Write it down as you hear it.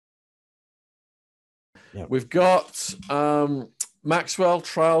Yep. We've got Maxwell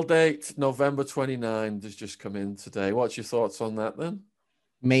trial date, November 29 has just come in today. What's your thoughts on that then?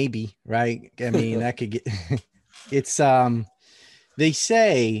 Maybe, right? I mean, that could get it's they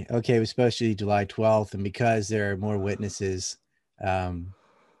say, okay, it was supposed to be July 12th, and because there are more witnesses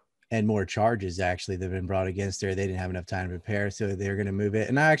and more charges actually that have been brought against her, they didn't have enough time to prepare, so they're going to move it.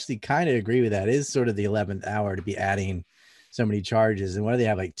 And I actually kind of agree with that. It is sort of the 11th hour to be adding so many charges. And what do they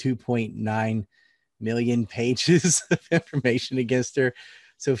have, like 2.9 million pages of information against her?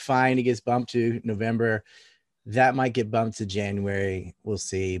 So fine, it gets bumped to November. That might get bumped to January. We'll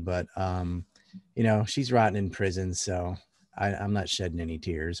see. But she's rotting in prison, so I'm not shedding any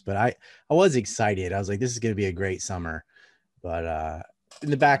tears. But I was excited. I was like, this is going to be a great summer. But in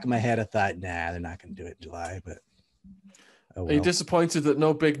the back of my head, I thought, nah, they're not going to do it in July. But oh well. Are you disappointed that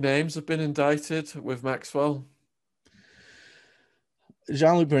no big names have been indicted with Maxwell?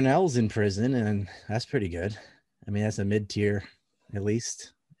 Jean-Luc Brunel's in prison, and that's pretty good. I mean, that's a mid-tier at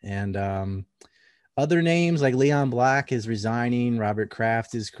least. And other names like Leon Black is resigning. Robert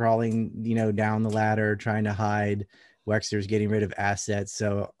Kraft is crawling, down the ladder, trying to hide. Wexler's getting rid of assets.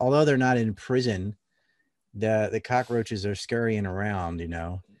 So although they're not in prison, the cockroaches are scurrying around,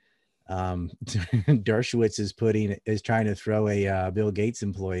 Dershowitz is trying to throw a Bill Gates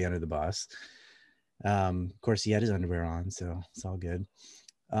employee under the bus. Of course he had his underwear on, so it's all good.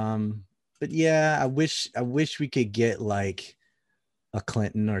 But yeah, I wish we could get like a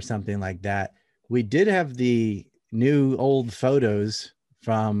Clinton or something like that. We did have the new old photos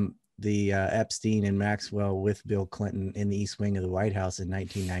from the Epstein and Maxwell with Bill Clinton in the East Wing of the White House in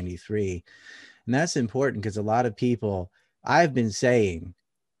 1993. And that's important because a lot of people, I've been saying,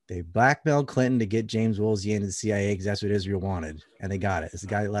 they blackmailed Clinton to get James Woolsey into the CIA because that's what Israel wanted. And they got it. It's the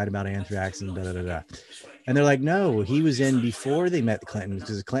guy that lied about anthrax and da-da-da-da. And they're like, no, he was in before they met the Clintons,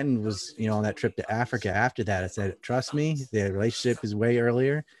 because Clinton was, on that trip to Africa after that. I said, trust me, the relationship is way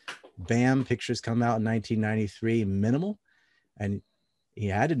earlier. Bam, pictures come out in 1993, minimal. And he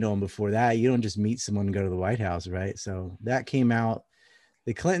had to know him before that. You don't just meet someone and go to the White House, right? So that came out.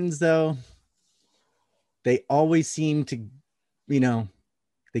 The Clintons, though, they always seem to,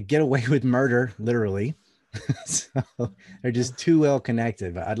 they get away with murder, literally. So they're just too well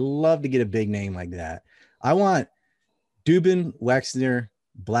connected. But I'd love to get a big name like that. I want Dubin, Wexner,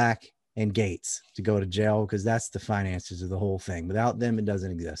 Black, and Gates to go to jail because that's the finances of the whole thing. Without them, it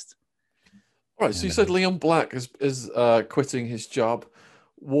doesn't exist. All right. So you said Leon Black is quitting his job.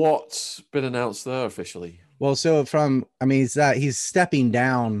 What's been announced there officially? Well, so he's stepping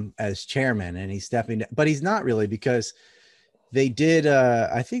down as chairman, and he's stepping down, but he's not really, because they did.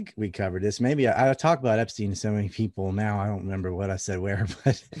 I think we covered this. Maybe I talk about Epstein to so many people now. I don't remember what I said where,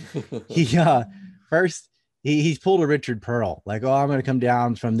 but he's pulled a Richard Pearl, like, oh, I'm going to come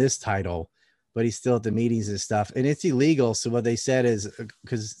down from this title, but he's still at the meetings and stuff, and it's illegal. So what they said is,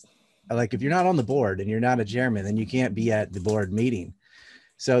 because like if you're not on the board and you're not a chairman, then you can't be at the board meeting.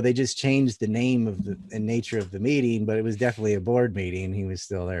 So they just changed the name of the and nature of the meeting, but it was definitely a board meeting. He was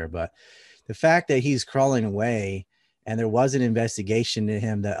still there. But the fact that he's crawling away, and there was an investigation to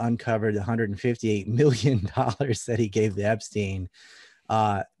him that uncovered $158 million that he gave to Epstein.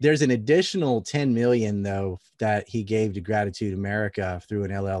 There's an additional $10 million, though, that he gave to Gratitude America through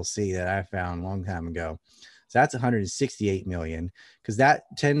an LLC that I found a long time ago. So that's $168 million, because that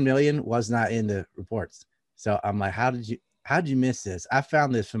 $10 million was not in the reports. So I'm like, how did you miss this? I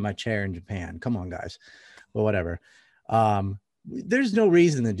found this from my chair in Japan. Come on, guys. Well, whatever. There's no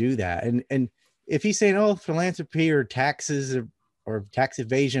reason to do that. And if he's saying, oh, philanthropy or taxes or tax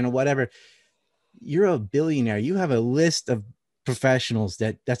evasion or whatever, you're a billionaire. You have a list of professionals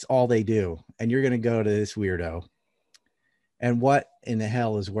that's all they do. And you're going to go to this weirdo. And what in the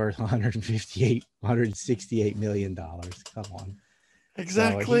hell is worth $168 million? Come on.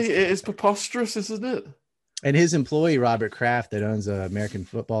 Exactly. So it is preposterous, isn't it? And his employee, Robert Kraft, that owns an American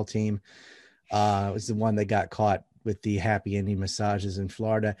football team, was the one that got caught with the happy ending massages in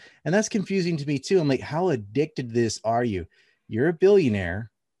Florida. And that's confusing to me too. I'm like, how addicted to this are you? You're a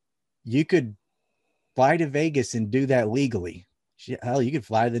billionaire. You could fly to Vegas and do that legally. Hell, you could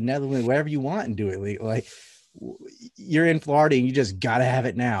fly to the Netherlands, wherever you want, and do it legally. Like, you're in Florida and you just got to have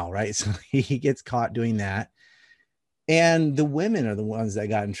it now, right? So he gets caught doing that. And the women are the ones that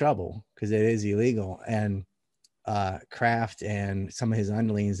got in trouble because it is illegal. And Kraft and some of his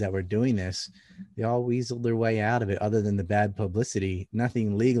underlings that were doing this, they all weaseled their way out of it. Other than the bad publicity,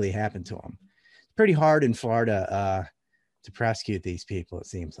 nothing legally happened to them. It's pretty hard in Florida to prosecute these people. It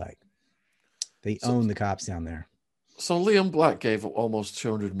seems like they own the cops down there. So Leon Black gave almost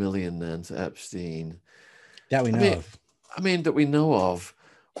 200 million then to Epstein. That we know of. I mean, that we know of.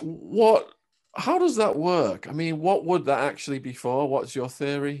 What How does that work? I mean, what would that actually be for? What's your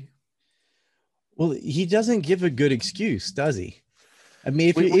theory? Well, he doesn't give a good excuse, does he? I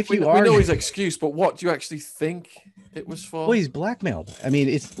mean, We, we, if we you we are, know his excuse, but what do you actually think it was well, for? he's blackmailed. I mean,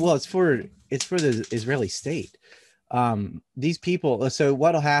 it's for the Israeli state. These people. So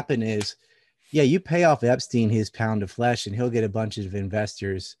what'll happen is, yeah, you pay off Epstein his pound of flesh, and he'll get a bunch of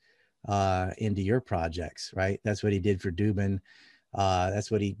investors into your projects, right? That's what he did for Dubin.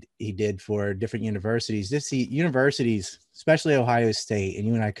 That's what he did for different universities. Universities, especially Ohio State, and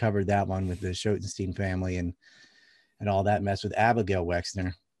you and I covered that one with the Schoenstein family and all that mess with Abigail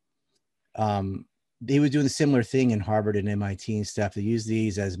Wexner. He was doing a similar thing in Harvard and MIT and stuff. They use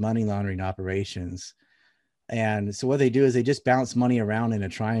these as money laundering operations. And so what they do is they just bounce money around in a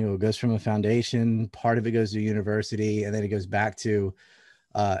triangle. It goes from a foundation, part of it goes to a university, and then it goes back to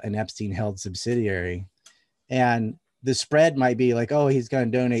an Epstein held subsidiary. And the spread might be like, oh, he's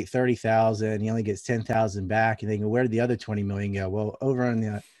going to donate 30,000. He only gets 10,000 back. And they go, where did the other 20 million go? Well, over on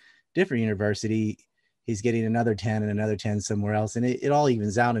the different university, he's getting another 10 and another 10 somewhere else. And it all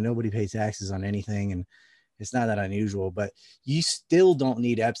evens out and nobody pays taxes on anything. And it's not that unusual, but you still don't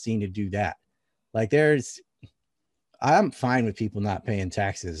need Epstein to do that. Like I'm fine with people not paying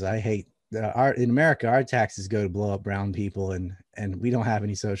taxes. I hate in America, our taxes go to blow up brown people and we don't have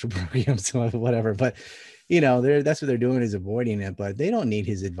any social programs, so whatever. But that's what they're doing is avoiding it, but they don't need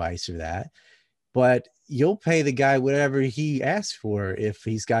his advice for that. But you'll pay the guy whatever he asks for if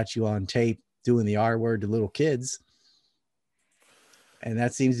he's got you on tape doing the R word to little kids. And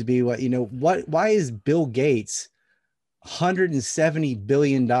that seems to be why is Bill Gates, $170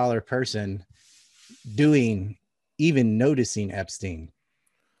 billion person, even noticing Epstein?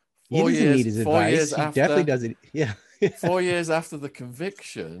 He doesn't need his advice. He definitely doesn't. Yeah. 4 years after the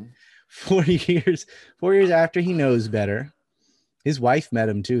conviction. 4 years after he knows better. His wife met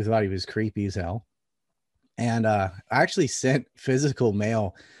him too, thought he was creepy as hell. And I actually sent physical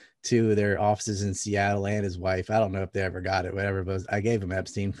mail to their offices in Seattle and his wife. I don't know if they ever got it, whatever, but I gave him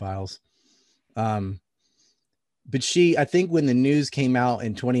Epstein files. But I think when the news came out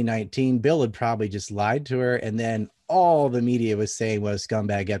in 2019, Bill had probably just lied to her. And then all the media was saying what a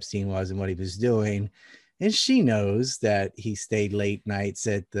scumbag Epstein was and what he was doing. And she knows that he stayed late nights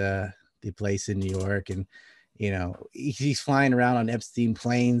at the place in New York. And, he's flying around on Epstein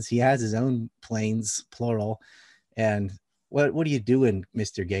planes. He has his own planes, plural. And what are you doing,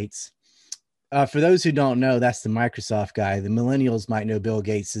 Mr. Gates? For those who don't know, that's the Microsoft guy. The millennials might know Bill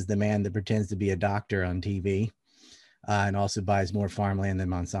Gates is the man that pretends to be a doctor on TV. And also buys more farmland than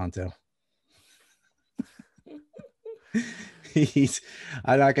Monsanto.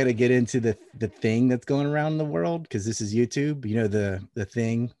 I'm not going to get into the thing that's going around in the world because this is YouTube, the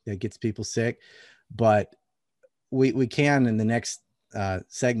thing that gets people sick. But we can in the next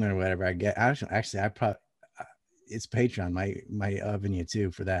segment or whatever I get. Actually, I probably it's Patreon, my avenue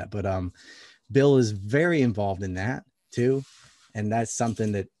too for that. But Bill is very involved in that too, and that's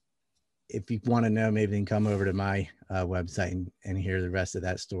something that, if you want to know, maybe they can come over to my website and hear the rest of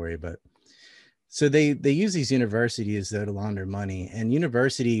that story. But so they use these universities though to launder money, and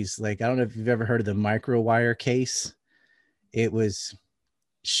universities, like, I don't know if you've ever heard of the microwire case. It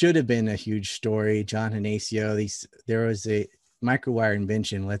should have been a huge story. John Hanacio, there was a microwire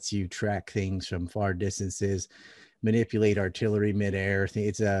invention, lets you track things from far distances, manipulate artillery midair.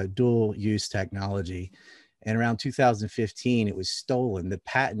 It's a dual use technology. And around 2015, it was stolen. The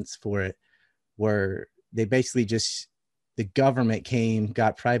patents for it were, they basically the government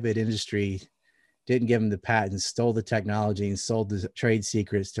got private industry, didn't give them the patents, stole the technology and sold the trade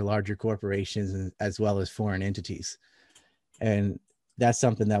secrets to larger corporations as well as foreign entities. And that's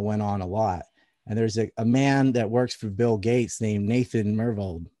something that went on a lot. And there's a man that works for Bill Gates named Nathan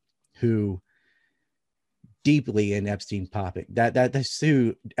Myhrvold, who deeply in Epstein topic. That's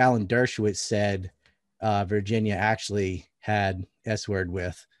who Alan Dershowitz said Virginia actually had S-word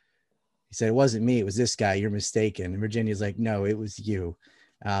with. He said, it wasn't me, it was this guy, you're mistaken. And Virginia's like, no, it was you.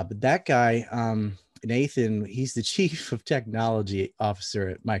 But that guy, Nathan, he's the chief of technology officer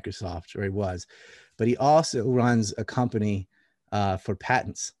at Microsoft, or he was, but he also runs a company for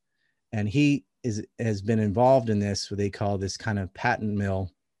patents. And he has been involved in this, what they call this kind of patent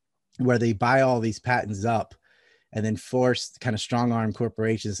mill, where they buy all these patents up and then force kind of strong arm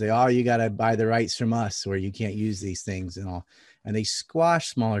corporations say, oh, you got to buy the rights from us or you can't use these things and all. And they squash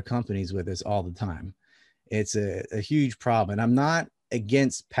smaller companies with this all the time. It's a huge problem. And I'm not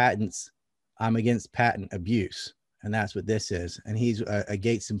against patents. I'm against patent abuse. And that's what this is. And he's a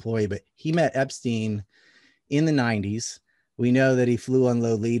Gates employee, but he met Epstein in the 90s. We know that he flew on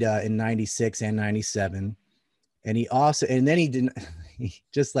Lolita in 96 and 97. And he also, and then he didn't,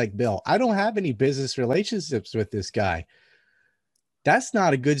 just like Bill. I don't have any business relationships with this guy. That's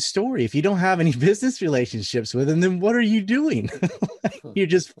not a good story. If you don't have any business relationships with him, then what are you doing? You're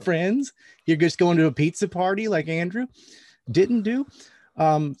just friends. You're just going to a pizza party like Andrew didn't do.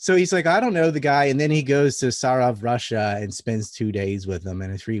 So he's like, I don't know the guy. And then he goes to Sarov, Russia and spends 2 days with him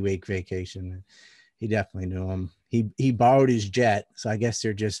in a 3-week vacation. He definitely knew him. He borrowed his jet. So I guess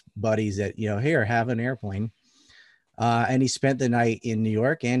they're just buddies that, here, have an airplane. And he spent the night in New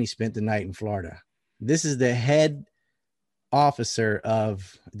York and he spent the night in Florida. This is the head officer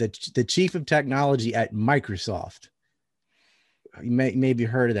of the chief of technology at Microsoft. You maybe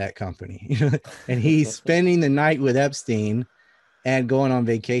heard of that company. And he's spending the night with Epstein and going on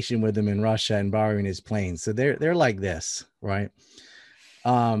vacation with him in Russia and borrowing his plane. So they're like this, right?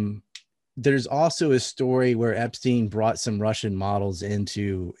 There's also a story where Epstein brought some Russian models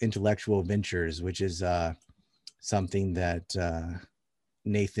into Intellectual Ventures, which is something that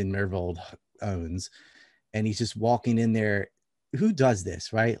Nathan Myhrvold owns. And he's just walking in there. Who does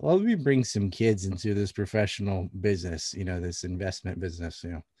this, right? Well, let me bring some kids into this professional business, this investment business,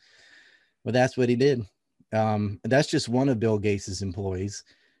 Well, that's what he did. That's just one of Bill Gates's employees.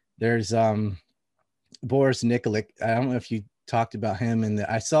 There's Boris Nikolic. I don't know if you talked about him, and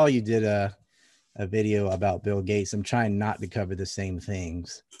I saw you did a video about Bill Gates. I'm trying not to cover the same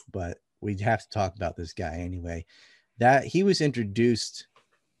things, but we have to talk about this guy anyway. That he was introduced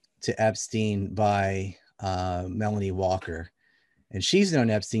to Epstein by Melanie Walker, and she's known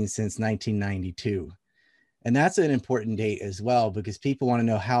Epstein since 1992. And that's an important date as well, because people want to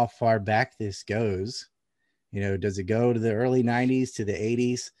know how far back this goes. Does it go to the early 90s, to the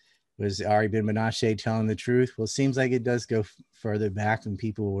 80s? Was Ari Ben-Menashe telling the truth? Well, it seems like it does go further back than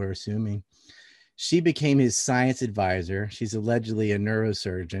people were assuming. She became his science advisor. She's allegedly a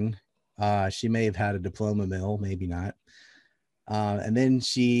neurosurgeon. She may have had a diploma mill, maybe not. And then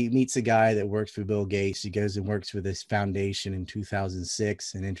she meets a guy that works for Bill Gates. She goes and works for this foundation in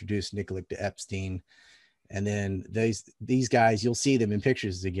 2006 and introduced Nikolic to Epstein. And then these guys, you'll see them in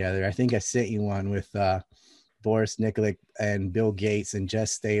pictures together. I think I sent you one with Boris Nikolic and Bill Gates and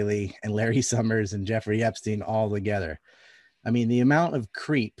Jess Staley and Larry Summers and Jeffrey Epstein all together. I mean, the amount of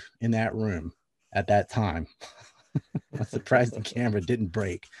creep in that room at that time. I'm surprised the camera didn't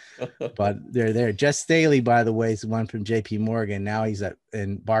break, but they're there. Jess Staley, by the way, is the one from JP Morgan. Now he's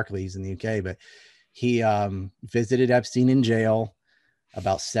in Barclays in the UK, but he visited Epstein in jail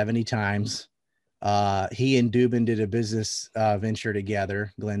about 70 times. He and Dubin did a business venture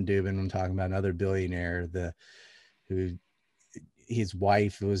together. Glenn Dubin, I'm talking about another billionaire, who his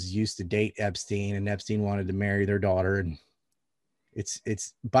wife was used to date Epstein, and Epstein wanted to marry their daughter. And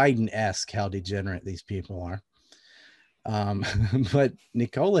it's Biden-esque how degenerate these people are. But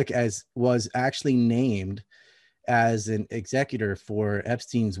Nikolic was actually named as an executor for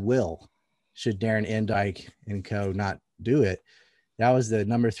Epstein's will, should Darren Endyke and co. not do it. That was the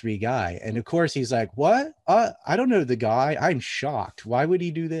number 3 guy. And of course, he's like, what? I don't know the guy. I'm shocked. Why would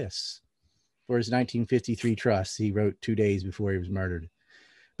he do this? For his 1953 trust, he wrote 2 days before he was murdered.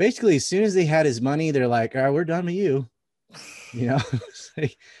 Basically, as soon as they had his money, they're like, all right, we're done with you.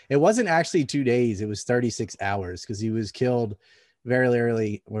 It wasn't actually 2 days. It was 36 hours because he was killed very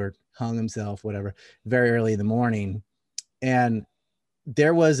early, or hung himself, whatever, very early in the morning. And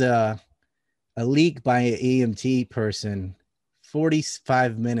there was a leak by an EMT person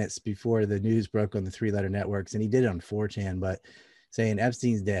 45 minutes before the news broke on the 3-letter networks. And he did it on 4chan, but saying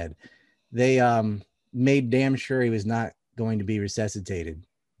Epstein's dead. They made damn sure he was not going to be resuscitated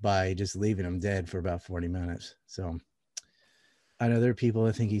by just leaving him dead for about 40 minutes. So I know there are people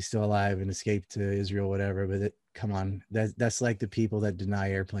that think he's still alive and escaped to Israel, whatever, but come on, that's like the people that deny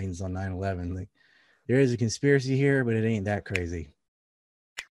airplanes on 9/11. Like, there is a conspiracy here, but it ain't that crazy.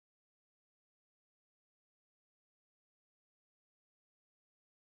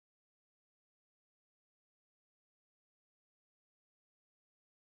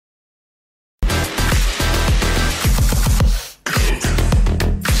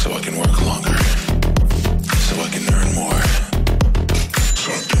 So I can work longer. So I can earn more.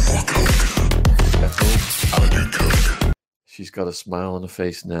 So I can work out. I need coke. She's got a smile on her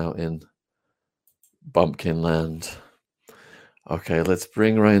face now in Bumpkin Land. Okay, let's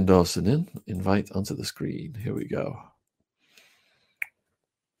bring Ryan Dawson in. Invite onto the screen. Here we go.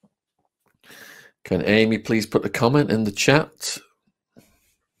 Can Amy please put a comment in the chat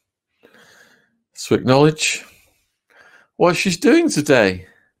to acknowledge what she's doing today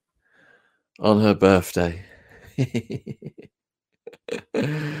on her birthday?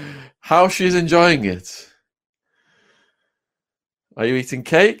 How she's enjoying it. Are you eating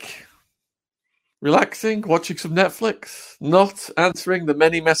cake? Relaxing, watching some Netflix, not answering the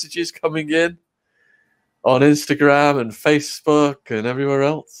many messages coming in on Instagram and Facebook and everywhere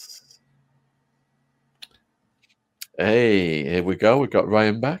else. Hey, here we go. We've got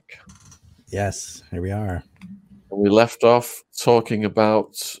Ryan back. Yes, here we are. We left off talking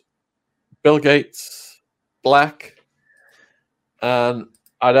about Bill Gates, Black, and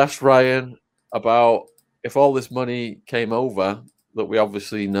I'd asked Ryan about if all this money came over, that we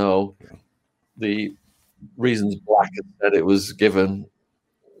obviously know the reasons Black had said it was given,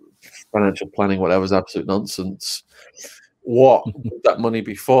 financial planning, whatever, is absolute nonsense. What would that money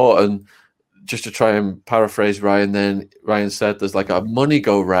be for? And just to try and paraphrase Ryan, then Ryan said there's like a money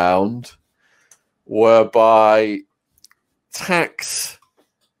go round whereby tax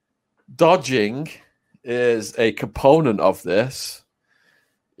dodging is a component of this.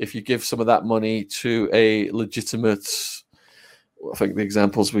 If you give some of that money to a legitimate, I think the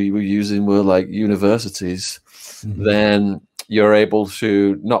examples we were using were like universities, then you're able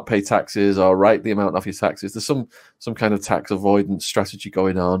to not pay taxes or write the amount off your taxes. There's some kind of tax avoidance strategy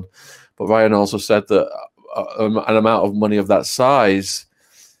going on. But Ryan also said that an amount of money of that size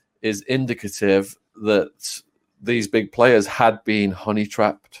is indicative that these big players had been honey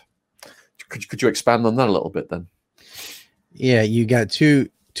trapped. Could you expand on that a little bit then? Yeah, you got two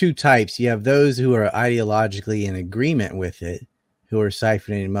types. You have those who are ideologically in agreement with it, who are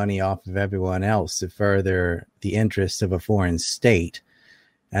siphoning money off of everyone else to further the interests of a foreign state.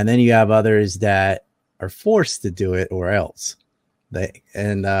 And then you have others that are forced to do it or else. So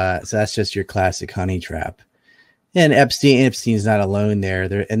that's just your classic honey trap. And Epstein's not alone there.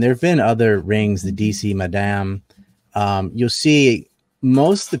 There have been other rings, the DC Madame. You'll see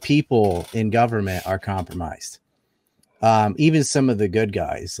most of the people in government are compromised. Even some of the good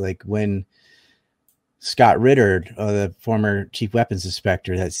guys, like when Scott Ritter, the former chief weapons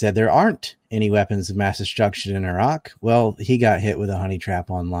inspector, that said there aren't any weapons of mass destruction in Iraq. Well, he got hit with a honey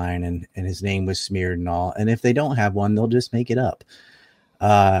trap online, and his name was smeared and all. And if they don't have one, they'll just make it up.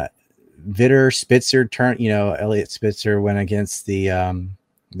 Spitzer Elliot Spitzer went against the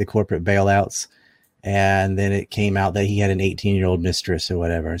corporate bailouts, and then it came out that he had an 18-year-old mistress or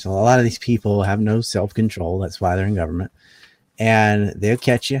whatever. So a lot of these people have no self-control. That's why they're in government. And they'll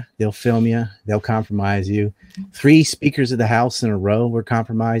catch you, they'll film you, they'll compromise you. 3 speakers of the House in a row were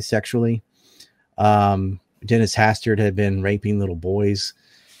compromised sexually. Dennis Hastert had been raping little boys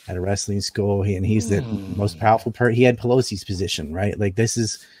at a wrestling school. He's the most powerful person. He had Pelosi's position, right? Like, this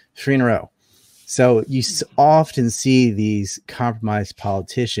is 3 in a row. So you often see these compromised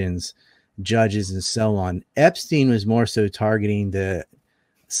politicians, judges, and so on. Epstein was more so targeting the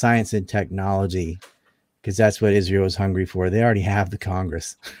science and technology, because that's what Israel was hungry for. They already have the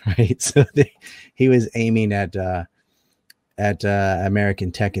Congress, right? So he was aiming at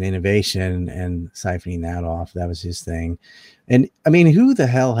American tech and innovation and siphoning that off. That was his thing. And I mean, who the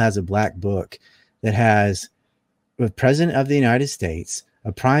hell has a black book that has a president of the United States,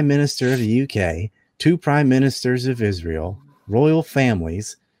 a prime minister of the UK, 2 prime ministers of Israel, royal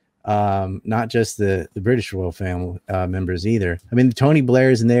families, not just the British royal family members either. I mean, Tony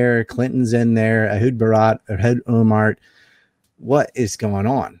Blair's in there, Clinton's in there, Ehud Olmert. What is going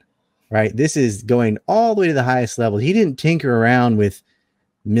on, right? This is going all the way to the highest level. He didn't tinker around with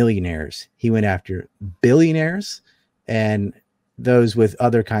millionaires. He went after billionaires and those with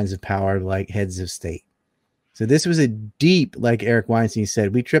other kinds of power, like heads of state. So this was a deep, like Eric Weinstein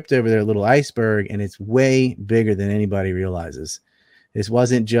said, we tripped over their little iceberg, and it's way bigger than anybody realizes. This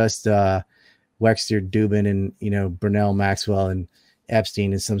wasn't just Wexner, Dubin, and Brunel, Maxwell, and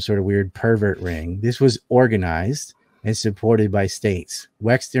Epstein in some sort of weird pervert ring. This was organized and supported by states.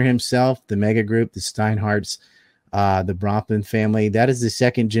 Wexner himself, the mega group, the Steinhardts, the Bronfman family, that is the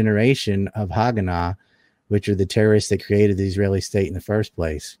second generation of Haganah, which are the terrorists that created the Israeli state in the first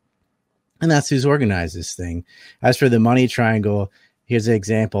place. And that's who's organized this thing. As for the money triangle, here's an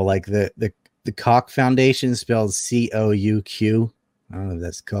example, like the Koch Foundation, spelled C-O-U-Q. I don't know if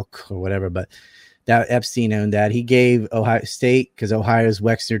that's Cook or whatever, but that Epstein owned that. He gave Ohio State, because Ohio's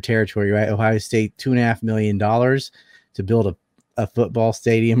Wexner territory, right? Ohio State $2.5 million to build a football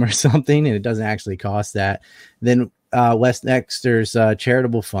stadium or something, and it doesn't actually cost that. Then Wexner's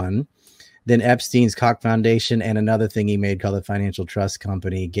charitable fund. Then Epstein's Koch Foundation and another thing he made called the Financial Trust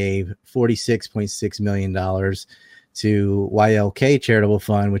Company gave $46.6 million to YLK Charitable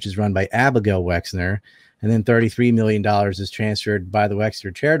Fund, which is run by Abigail Wexner. And then $33 million is transferred by the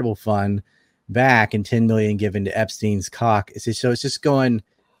Wexner Charitable Fund back, and $10 million given to Epstein's Koch. So it's just going,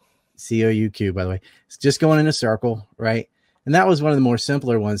 C-O-U-Q, by the way. It's just going in a circle, right? And that was one of the more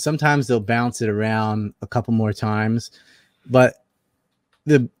simpler ones. Sometimes they'll bounce it around a couple more times. But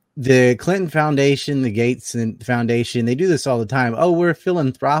the the Clinton Foundation, the Gates Foundation, they do this all the time. Oh, we're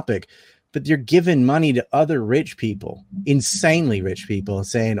philanthropic, but you're giving money to other rich people, insanely rich people,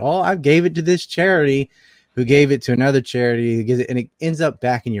 saying, oh, I gave it to this charity who gave it to another charity, and it ends up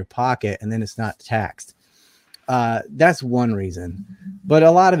back in your pocket, and then it's not taxed. That's one reason. But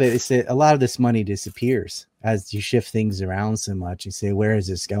a lot of it is that a lot of this money disappears as you shift things around so much. You say, where is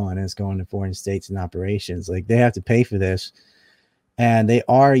this going? And it's going to foreign states and operations. Like, they have to pay for this. And they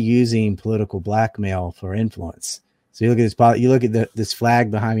are using political blackmail for influence. So you look at this, you look at this flag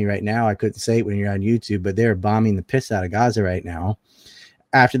behind me right now. I couldn't say it when you're on YouTube, but they're bombing the piss out of Gaza right now.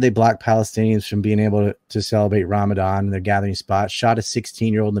 After they blocked Palestinians from being able to celebrate Ramadan in their gathering spots, shot a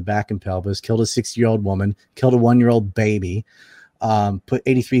 16-year-old in the back and pelvis, killed a 60-year-old woman, killed a 1-year-old baby, put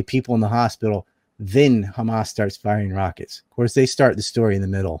 83 people in the hospital. Then Hamas starts firing rockets. Of course, they start the story in the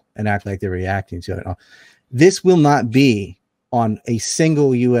middle and act like they're reacting to it. This will not be on a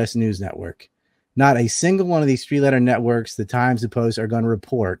single U.S. news network. Not a single one of these three-letter networks, the Times, the Post, are going to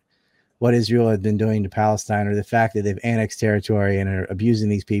report what Israel has been doing to Palestine or the fact that they've annexed territory and are abusing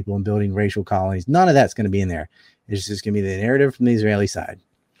these people and building racial colonies. None of that's going to be in there. It's just going to be the narrative from the Israeli side.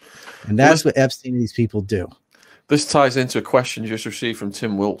 And that's what Epstein and these people do. This ties into a question just received from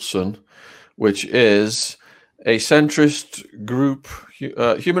Tim Wilson, which is a centrist group,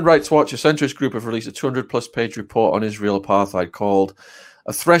 Human Rights Watch, a centrist group have released a 200-plus page report on Israel apartheid called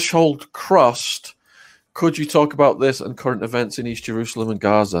A Threshold Crossed. Could you talk about this and current events in East Jerusalem and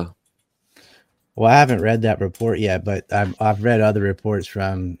Gaza? Well, I haven't read that report yet, but I've read other reports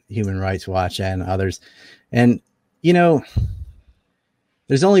from Human Rights Watch and others. And, you know,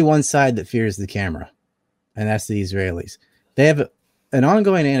 there's only one side that fears the camera, and that's the Israelis. They have an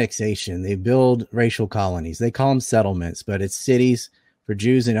ongoing annexation. They build racial colonies. They call them settlements, but it's cities for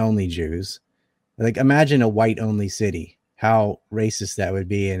Jews and only Jews. Like, imagine a white-only city, how racist that would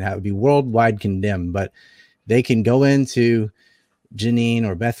be and how it would be worldwide condemned. But they can go into Jenin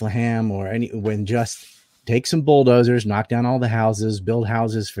or Bethlehem or when just take some bulldozers, knock down all the houses, build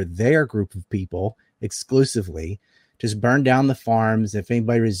houses for their group of people exclusively, just burn down the farms. If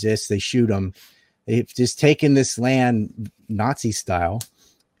anybody resists, they shoot them. They've just taken this land Nazi style.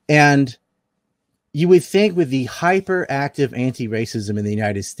 And you would think with the hyperactive anti-racism in the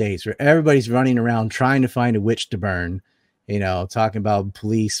United States, where everybody's running around trying to find a witch to burn, you know, talking about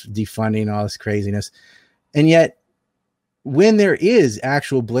police defunding all this craziness. And yet, when there is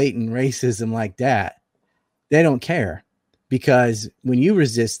actual blatant racism like that, they don't care, because when you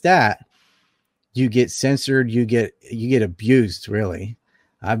resist that, you get censored, you get abused, really.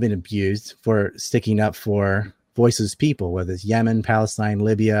 I've been abused for sticking up for voiceless people, whether it's Yemen, Palestine,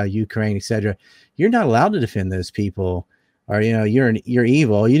 Libya, Ukraine, etc. You're not allowed to defend those people, or, you know, you're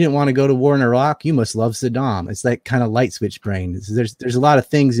evil. You didn't want to go to war in Iraq. You must love Saddam. It's that kind of light switch brain. There's a lot of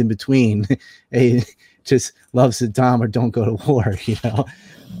things in between. Just love Saddam or don't go to war, you know.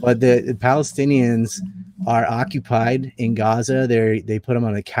 But the Palestinians are occupied in Gaza. They put them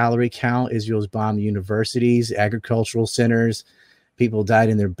on a calorie count. Israel's bombed universities, agricultural centers. People died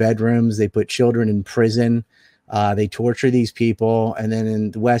in their bedrooms. They put children in prison. They torture these people. And then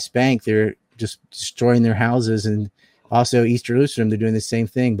in the West Bank, they're just destroying their houses. And also East Jerusalem, they're doing the same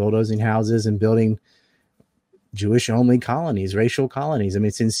thing, bulldozing houses and building Jewish-only colonies, racial colonies. I mean,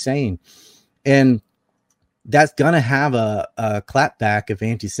 it's insane. And that's going to have a clapback of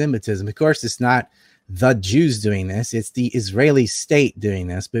anti-Semitism. Of course, it's not the Jews doing this. It's the Israeli state doing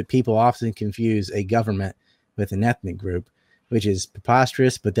this. But people often confuse a government with an ethnic group, which is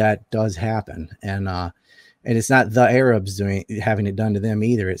preposterous, but that does happen. And it's not the Arabs having it done to them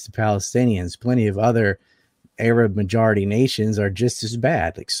either. It's the Palestinians. Plenty of other Arab majority nations are just as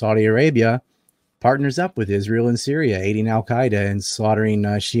bad. Like Saudi Arabia partners up with Israel and Syria, aiding Al-Qaeda and slaughtering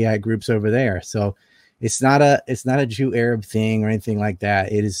Shiite groups over there. So it's not a Jew-Arab thing or anything like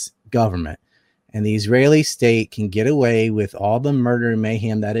that. It is government. And the Israeli state can get away with all the murder and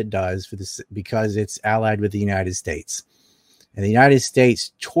mayhem that it does because it's allied with the United States. And the United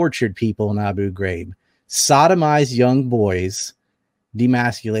States tortured people in Abu Ghraib, sodomized young boys,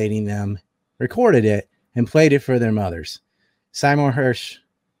 demasculating them, recorded it, and played it for their mothers. Simon Hirsch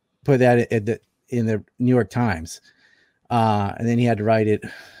put that in the New York Times. And then he had to write it,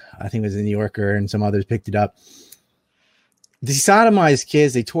 I think it was in the New Yorker, and some others picked it up. They sodomized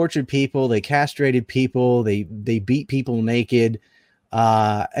kids, they tortured people, they castrated people, they beat people naked.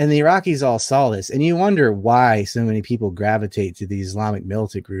 And the Iraqis all saw this. And you wonder why so many people gravitate to these Islamic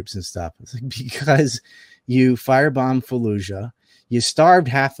militant groups and stuff. It's like, because you firebombed Fallujah, you starved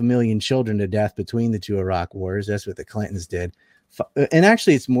 500,000 children to death between the two Iraq wars. That's what the Clintons did. And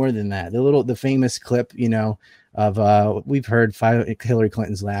actually it's more than that. The famous clip, of we've heard Hillary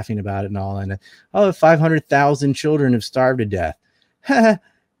Clinton's laughing about it and all, and 500,000 children have starved to death.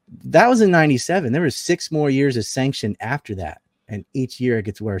 That was in 97. There was 6 more years of sanction after that, and each year it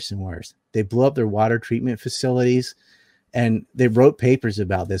gets worse and worse. They blew up their water treatment facilities, and they wrote papers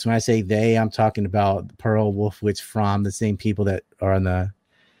about this. When I say they, I'm talking about Pearl, Wolfowitz, Fromm, the same people that are on the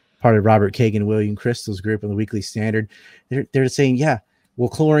part of Robert Kagan, William Crystal's group on the Weekly Standard. They're saying, yeah, well,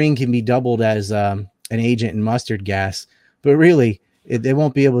 chlorine can be doubled as an agent in mustard gas, but really they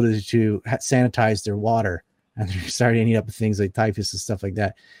won't be able to sanitize their water, and they're starting to end up with things like typhus and stuff like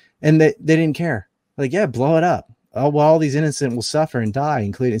that. And they didn't care. Like, yeah, blow it up. Oh, well, all these innocent will suffer and die,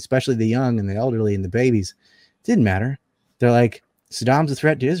 including especially the young and the elderly and the babies. Didn't matter. They're like, Saddam's a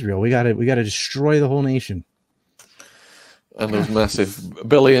threat to Israel. We got to destroy the whole nation. And there's massive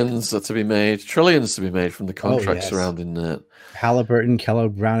billions to be made, trillions to be made from the contracts surrounding that. Halliburton,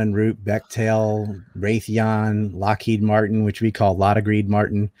 Kellogg, Brown and Root, Bechtel, Raytheon, Lockheed Martin, which we call Lockheed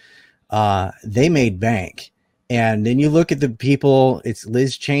Martin. They made bank. And then you look at the people, it's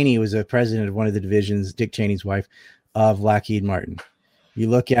Liz Cheney was a president of one of the divisions, Dick Cheney's wife, of Lockheed Martin. You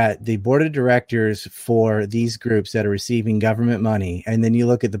look at the board of directors for these groups that are receiving government money, and then you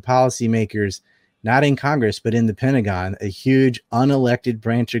look at the policymakers, not in Congress, but in the Pentagon, a huge unelected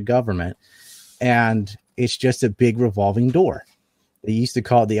branch of government, and it's just a big revolving door. They used to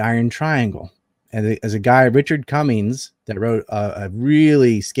call it the Iron Triangle. And as a guy, Richard Cummings, that wrote a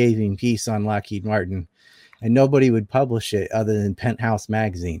really scathing piece on Lockheed Martin, and nobody would publish it other than Penthouse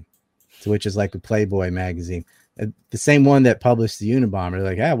magazine, which is like a Playboy magazine. The same one that published the Unabomber. They're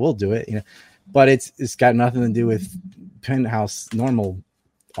like, yeah, we'll do it, but it's got nothing to do with Penthouse normal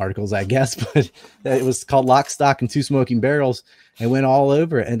articles, I guess. But it was called Lock, Stock, and Two Smoking Barrels, and went all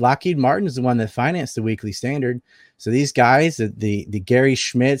over it. And Lockheed Martin is the one that financed the Weekly Standard. So these guys, the Gary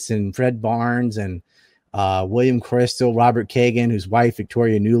Schmitz and Fred Barnes and William Crystal, Robert Kagan, whose wife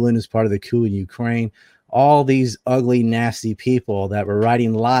Victoria Nuland is part of the coup in Ukraine. All these ugly, nasty people that were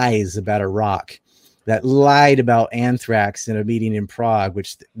writing lies about Iraq, that lied about anthrax in a meeting in Prague,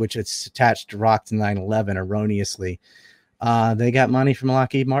 which it's attached to Iraq to 9/11 erroneously. They got money from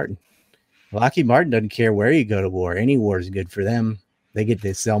Lockheed Martin. Lockheed Martin doesn't care where you go to war. Any war is good for them. They get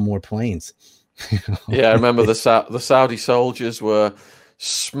to sell more planes. Yeah, I remember the Saudi soldiers were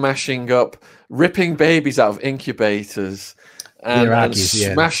smashing up, ripping babies out of incubators. And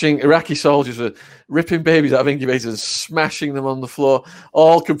smashing Iraqi soldiers were ripping babies out of incubators and smashing them on the floor,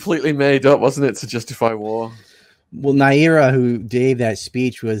 all completely made up, wasn't it, to justify war? Well, Naira, who gave that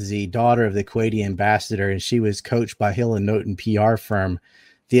speech, was the daughter of the Kuwaiti ambassador, and she was coached by Hill and Norton PR firm.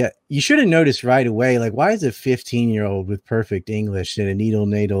 You should have noticed right away, like, why is a 15-year-old with perfect English in a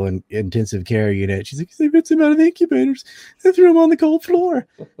needle and intensive care unit? She's like, they ripped him out of the incubators and threw him on the cold floor.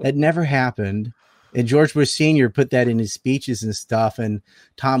 That never happened. And George Bush Sr. put that in his speeches and stuff, and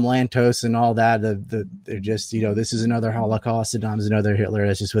Tom Lantos and all that. They're just, this is another Holocaust. Saddam's another Hitler.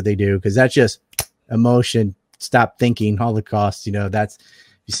 That's just what they do, because that's just emotion. Stop thinking Holocaust. That's,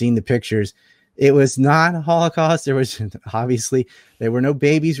 you've seen the pictures. It was not a Holocaust. There was obviously there were no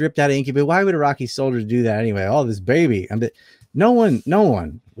babies ripped out of incubators. Why would Iraqi soldiers do that anyway? Oh, this baby. No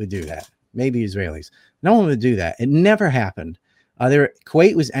one would do that. Maybe Israelis. No one would do that. It never happened.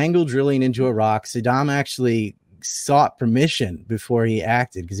 Kuwait was angle drilling into Iraq. Saddam actually sought permission before he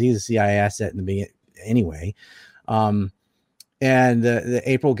acted, because he's a CIA asset in the beginning anyway. And the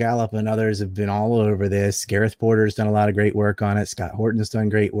April Gallup and others have been all over this. Gareth Porter's done a lot of great work on it. Scott Horton's done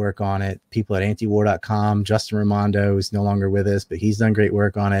great work on it. People at antiwar.com. Justin Raimondo is no longer with us, but he's done great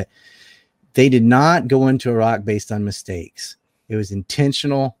work on it. They did not go into Iraq based on mistakes. It was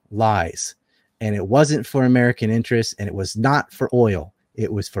intentional lies. And it wasn't for American interests, and it was not for oil.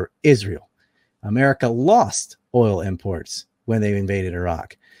 It was for Israel. America lost oil imports when they invaded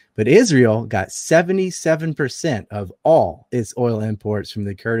Iraq. But Israel got 77% of all its oil imports from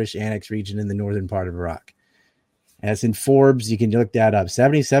the Kurdish annexed region in the northern part of Iraq. As in Forbes, you can look that up.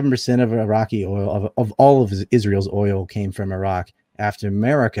 77% of Iraqi oil, of all of Israel's oil, came from Iraq after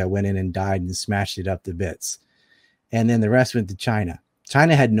America went in and died and smashed it up to bits. And then the rest went to China.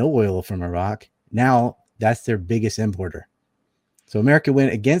 China had no oil from Iraq. Now that's their biggest importer. So America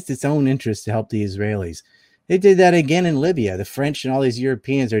went against its own interests to help the Israelis. They did that again in Libya. The French and all these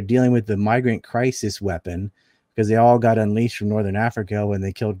Europeans are dealing with the migrant crisis weapon because they all got unleashed from Northern Africa when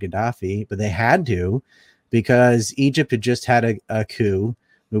they killed Gaddafi. But they had to, because Egypt had just had a coup.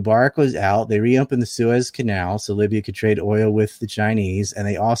 Mubarak was out. They reopened the Suez Canal so Libya could trade oil with the Chinese. And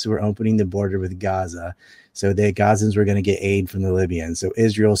they also were opening the border with Gaza. So the Gazans were going to get aid from the Libyans. So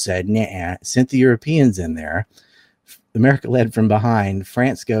Israel said, nah, sent the Europeans in there. America led from behind.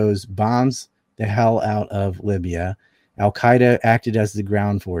 France goes, bombs the hell out of Libya. Al-Qaeda acted as the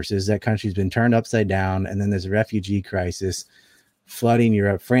ground forces. That country's been turned upside down. And then there's a refugee crisis flooding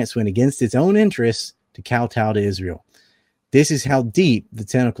Europe. France went against its own interests to kowtow to Israel. This is how deep the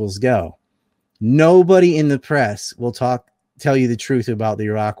tentacles go. Nobody in the press will tell you the truth about the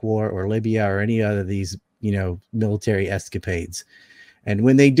Iraq War or Libya or any other of these, military escapades. And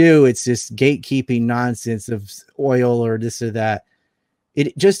when they do, it's this gatekeeping nonsense of oil or this or that.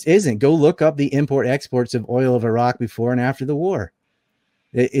 It just isn't. Go look up the import exports of oil of Iraq before and after the war.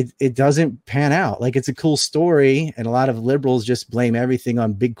 It doesn't pan out. Like, it's a cool story, and a lot of liberals just blame everything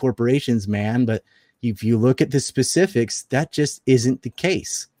on big corporations, man. But if you look at the specifics, that just isn't the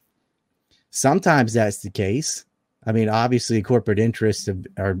case. Sometimes that's the case. I mean, obviously corporate interests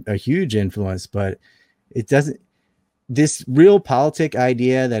are a huge influence, but it doesn't. This realpolitik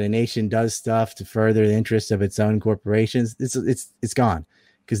idea that a nation does stuff to further the interests of its own corporations, it's gone,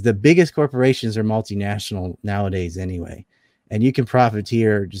 because the biggest corporations are multinational nowadays anyway, and you can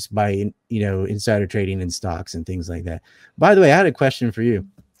profiteer just by insider trading in stocks and things like that. By the way, I had a question for you.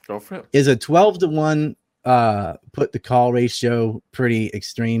 Go for it. Is a 12-to-1 put the call ratio pretty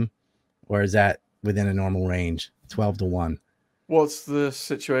extreme, or is that within a normal range? 12-to-1. What's the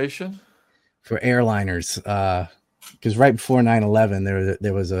situation for airliners? Because right before 9/11,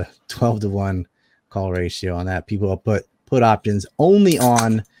 there was a 12-to-1 call ratio on that. People put options only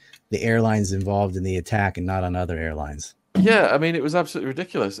on the airlines involved in the attack and not on other airlines. Yeah, I mean, it was absolutely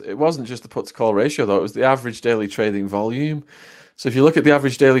ridiculous. It wasn't just the put to call ratio, though. It was the average daily trading volume. So if you look at the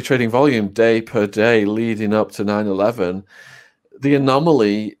average daily trading volume day per day leading up to 9/11, the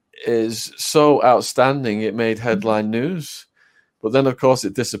anomaly is so outstanding it made headline news. But then, of course,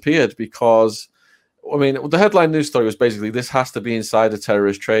 it disappeared because, I mean, the headline news story was basically, this has to be insider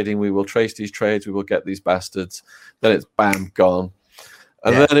terrorist trading. We will trace these trades. We will get these bastards. Then it's bam, gone.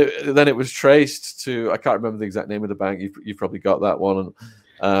 And then it was traced to, I can't remember the exact name of the bank. You've probably got that one.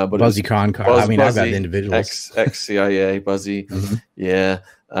 But Buzzy Croncard. I mean, I've got the individuals. Ex-CIA, Buzzy. Mm-hmm. Yeah.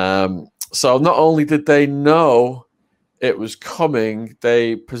 So not only did they know it was coming,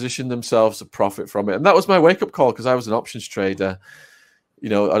 they positioned themselves to profit from it. And that was my wake-up call, because I was an options trader. I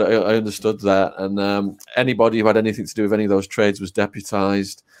understood that. And anybody who had anything to do with any of those trades was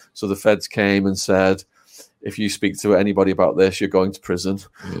deputized. So the feds came and said, if you speak to anybody about this, you're going to prison.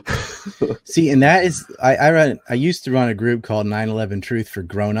 See, and that is, I used to run a group called 9/11 Truth for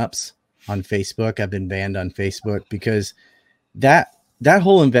Grown-Ups on Facebook. I've been banned on Facebook because that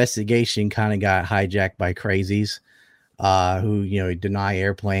whole investigation kind of got hijacked by crazies who, deny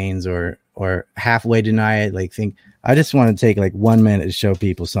airplanes or halfway deny it. Like, I just want to take like 1 minute to show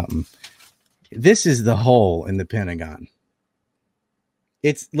people something. This is the hole in the Pentagon.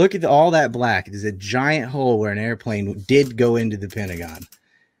 Look at all that black. There's a giant hole where an airplane did go into the Pentagon.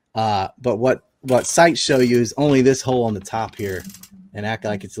 But what sites show you is only this hole on the top here, and act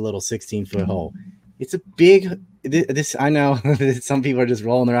like it's a little 16-foot hole. It's a big. This I know some people are just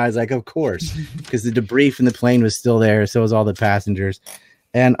rolling their eyes like, of course, because the debris from the plane was still there. So was all the passengers.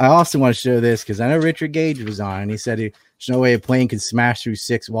 And I also want to show this because I know Richard Gage was on, and he said there's no way a plane could smash through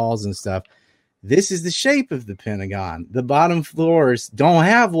 6 walls and stuff. This is the shape of the Pentagon. The bottom floors don't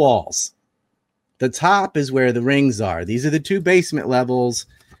have walls. The top is where the rings are. These are the 2 basement levels,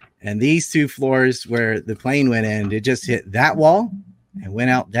 and these 2 floors where the plane went in, it just hit that wall and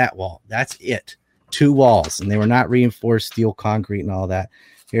went out that wall. That's it. 2 walls, and they were not reinforced steel concrete and all that.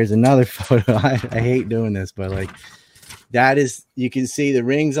 Here's another photo. I hate doing this, but like that is, you can see the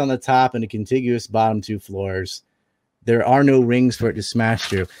rings on the top and the contiguous bottom 2 floors. There are no rings for it to smash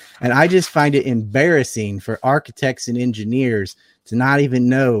through. And I just find it embarrassing for architects and engineers to not even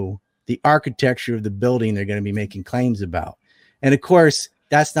know the architecture of the building they're going to be making claims about. And of course,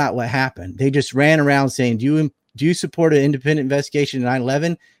 that's not what happened. They just ran around saying, do you support an independent investigation of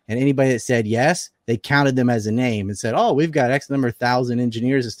 9/11? And anybody that said yes, they counted them as a name and said, oh, we've got X number of thousand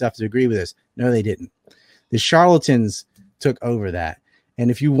engineers and stuff to agree with us. No, they didn't. The charlatans took over that.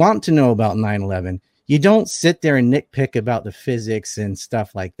 And if you want to know about 9/11, you don't sit there and nitpick about the physics and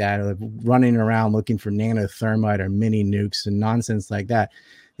stuff like that, or running around looking for nanothermite or mini nukes and nonsense like that.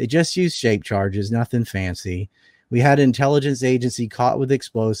 They just use shape charges, nothing fancy. We had an intelligence agency caught with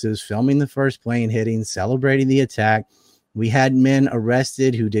explosives, filming the first plane hitting, celebrating the attack. We had men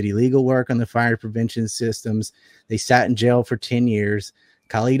arrested who did illegal work on the fire prevention systems. They sat in jail for 10 years.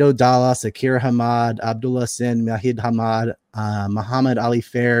 Khalid Dallas, Akir Hamad, Abdullah Sin, Mahid Hamad, Muhammad Ali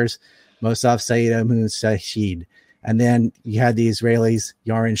Fairs, Mossad Saeed Amun Shahid. And then you had the Israelis,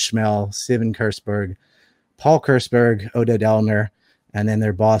 Yaron Shmuel, Steven Kursberg, Paul Kursberg, Oded Elner, And then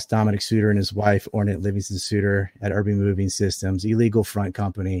their boss, Dominic Suter, and his wife, Ornette Livingston Suter, at Urban Moving Systems, illegal front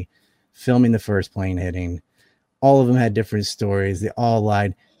company, filming the first plane hitting. All of them had different stories. They all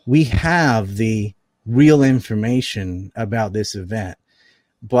lied. We have the real information about this event,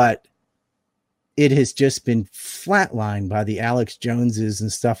 but it has just been flatlined by the Alex Joneses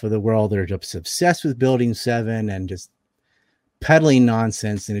and stuff of the world that are just obsessed with Building 7 and just peddling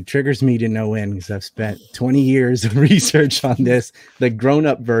nonsense. And it triggers me to no end because I've spent 20 years of research on this, the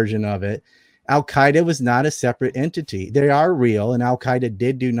grown-up version of it. Al-Qaeda was not a separate entity. They are real, and Al-Qaeda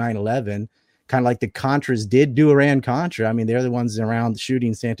did do 9/11, kind of like the Contras did do Iran-Contra. I mean, they're the ones around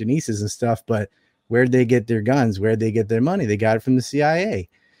shooting Sandinistas and stuff, but where'd they get their guns? Where'd they get their money? They got it from the CIA.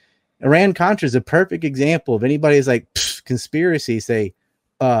 Iran-Contra is a perfect example. If anybody's like, conspiracy, say,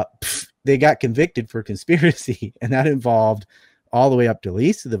 they got convicted for conspiracy, and that involved all the way up to at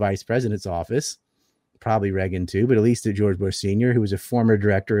least to the vice president's office, probably Reagan too, but at least to George Bush Sr., who was a former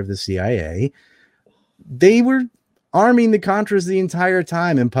director of the CIA. They were arming the Contras the entire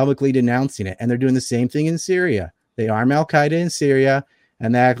time and publicly denouncing it. And they're doing the same thing in Syria. They arm Al-Qaeda in Syria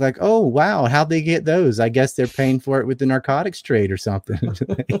and they act like, oh, wow, how'd they get those? I guess they're paying for it with the narcotics trade or something.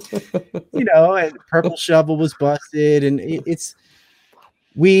 And Purple Shovel was busted. And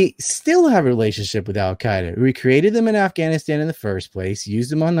we still have a relationship with Al-Qaeda. We created them in Afghanistan in the first place, used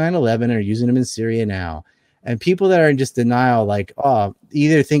them on 9/11, and are using them in Syria now. And people that are in just denial, like,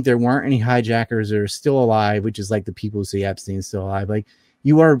 either think there weren't any hijackers or are still alive, which is like the people who say Epstein's still alive. Like,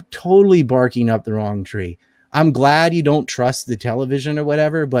 you are totally barking up the wrong tree. I'm glad you don't trust the television or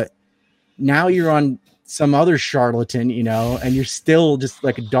whatever, but now you're on some other charlatan, and you're still just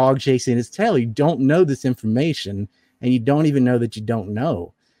like a dog chasing its tail. You don't know this information. And you don't even know that you don't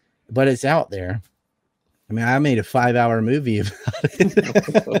know, but it's out there. I mean, I made a 5-hour movie about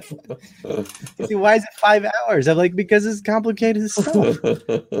it. See, why is it 5 hours? I'm like, because it's complicated stuff.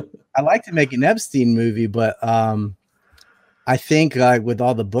 I like to make an Epstein movie, but I think with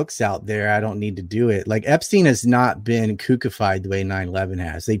all the books out there, I don't need to do it. Like, Epstein has not been kookified the way 9/11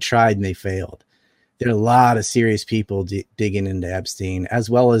 has. They tried and they failed. There are a lot of serious people digging into Epstein,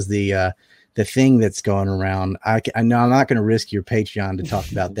 as well as the thing that's going around. I know I'm not going to risk your Patreon to talk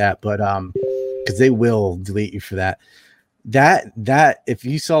about that, but because they will delete you for that. That if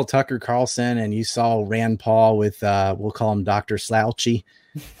you saw Tucker Carlson and you saw Rand Paul with we'll call him Dr. Slouchy,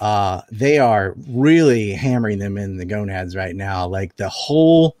 they are really hammering them in the gonads right now. Like, the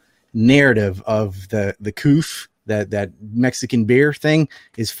whole narrative of the coof, that Mexican beer thing,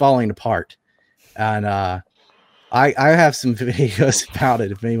 is falling apart. And I have some videos about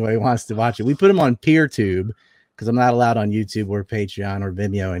it if anybody wants to watch it. We put them on PeerTube because I'm not allowed on YouTube or Patreon or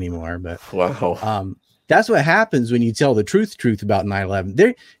Vimeo anymore. But wow, that's what happens when you tell the truth about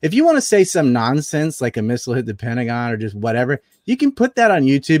 9/11. If you want to say some nonsense like a missile hit the Pentagon or just whatever, you can put that on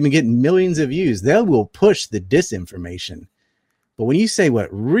YouTube and get millions of views. They will push the disinformation. But when you say what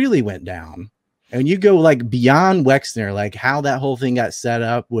really went down, and you go like beyond Wexner, like how that whole thing got set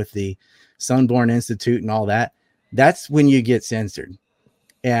up with the Sunborn Institute and all that, that's when you get censored.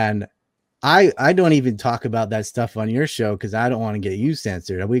 And I don't even talk about that stuff on your show because I don't want to get you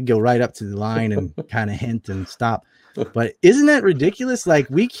censored. We go right up to the line and kind of hint and stop. But isn't that ridiculous? Like,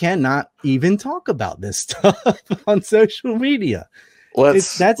 we cannot even talk about this stuff on social media.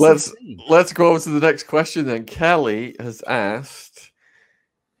 Let's go over to the next question then. Kelly has asked,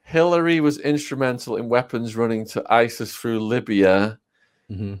 Hillary was instrumental in weapons running to ISIS through Libya.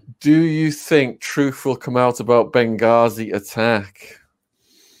 Mm-hmm. Do you think truth will come out about Benghazi attack?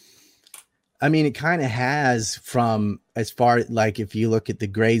 I mean, it kind of has, from as far like if you look at the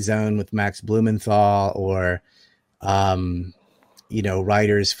Gray Zone with Max Blumenthal or,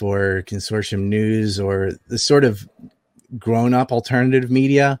 writers for Consortium News or the sort of grown up alternative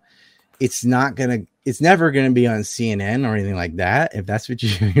media, it's never going to be on CNN or anything like that. If that's what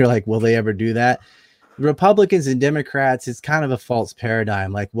you're like, will they ever do that? Republicans and Democrats, it's kind of a false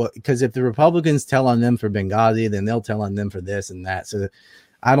paradigm. Like, what? Because if the Republicans tell on them for Benghazi, then they'll tell on them for this and that. So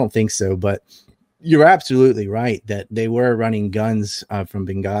I don't think so. But you're absolutely right that they were running guns from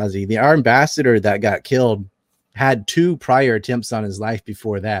Benghazi. Our ambassador that got killed had 2 prior attempts on his life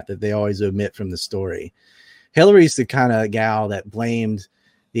before that they always omit from the story. Hillary's the kind of gal that blamed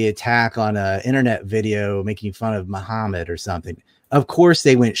the attack on an internet video making fun of Muhammad or something. Of course,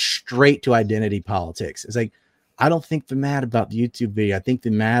 they went straight to identity politics. It's like, I don't think they're mad about the YouTube video. I think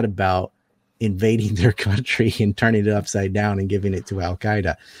they're mad about invading their country and turning it upside down and giving it to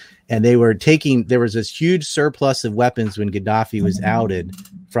Al-Qaeda. And there was this huge surplus of weapons when Gaddafi was outed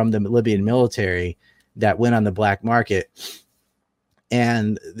from the Libyan military that went on the black market.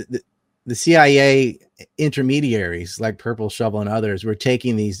 And the CIA intermediaries like Purple Shovel and others were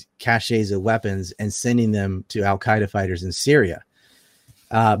taking these caches of weapons and sending them to Al-Qaeda fighters in Syria.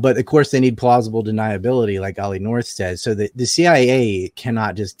 But of course, they need plausible deniability, like Ollie North says. So the CIA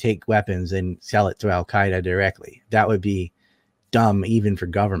cannot just take weapons and sell it to Al-Qaeda directly. That would be dumb, even for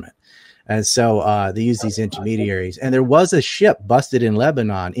government. And so they use these intermediaries. And there was a ship busted in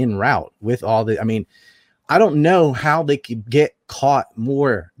Lebanon en route with all the, I mean, I don't know how they could get caught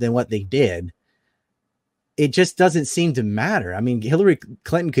more than what they did. It just doesn't seem to matter. I mean, Hillary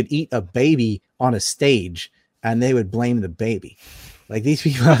Clinton could eat a baby on a stage and they would blame the baby. Like, these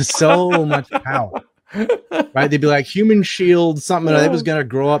people have so much power, right? They'd be like, human shield, something. They was going to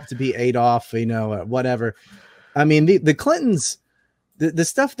grow up to be Adolf, you know, whatever. I mean, the Clintons, the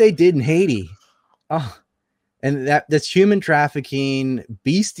stuff they did in Haiti, and that's human trafficking,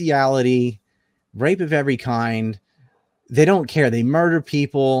 bestiality, rape of every kind. They don't care. They murder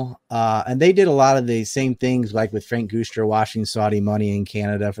people. And they did a lot of the same things, like with Frank Guster washing Saudi money in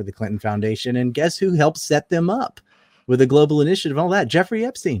Canada for the Clinton Foundation. And guess who helped set them up with the global initiative and all that? Jeffrey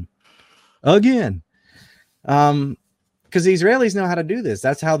Epstein. Again. Because the Israelis know how to do this.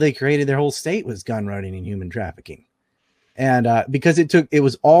 That's how they created their whole state, was gun running and human trafficking. And because it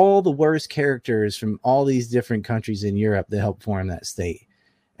was all the worst characters from all these different countries in Europe that helped form that state.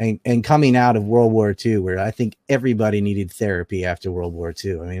 And coming out of World War II, where I think everybody needed therapy after World War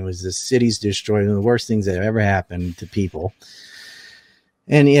II. I mean, it was the cities destroyed, one of the worst things that ever happened to people.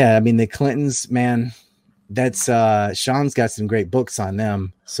 And yeah, I mean, the Clintons, man, that's Sean's got some great books on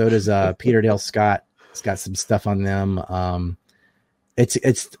them. So does Peter Dale Scott. It's got some stuff on them.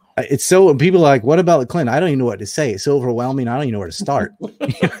 It's so, people are like, what about the Clinton? I don't even know what to say. It's so overwhelming. I don't even know where to start.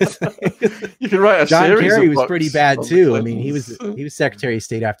 You can write a John series Kerry of was pretty bad books too. I mean, he was Secretary of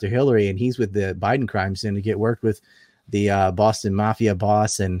State after Hillary, and he's with the Biden crime syndicate, worked with the Boston Mafia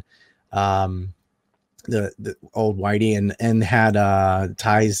boss and the old Whitey, and had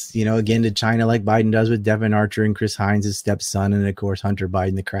ties, you know, again to China, like Biden does with Devin Archer and Chris Hines' stepson, and of course Hunter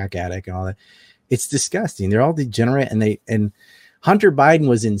Biden, the crack addict, and all that. It's disgusting. They're all degenerate, and Hunter Biden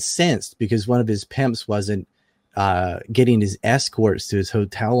was incensed because one of his pimps wasn't getting his escorts to his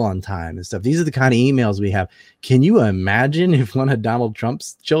hotel on time and stuff. These are the kind of emails we have. Can you imagine if one of Donald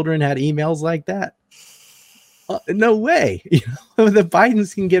Trump's children had emails like that? No way. You know, the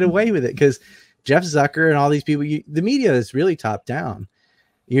Bidens can get away with it because Jeff Zucker and all these people, the media is really top down.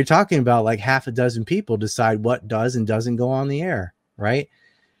 You're talking about like half a dozen people decide what does and doesn't go on the air, right?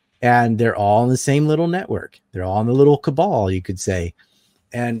 And they're all in the same little network. They're all in the little cabal, you could say.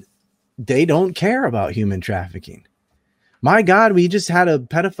 And they don't care about human trafficking. My God, we just had a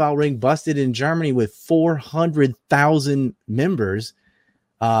pedophile ring busted in Germany with 400,000 members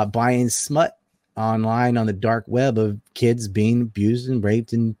buying smut online on the dark web of kids being abused and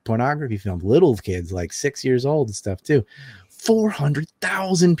raped in pornography films. Little kids, like 6 years old and stuff too.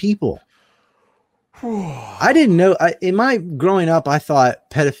 400,000 people. I didn't know. In my growing up, I thought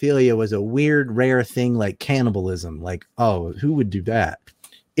pedophilia was a weird, rare thing like cannibalism. Like, oh, who would do that?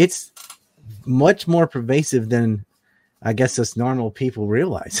 It's much more pervasive than I guess us normal people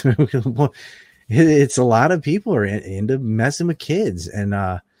realize. It's a lot of people are into messing with kids, and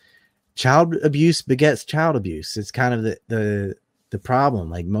child abuse begets child abuse. It's kind of the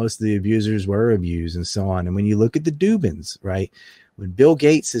problem. Like, most of the abusers were abused and so on. And when you look at the Dubins, right, when Bill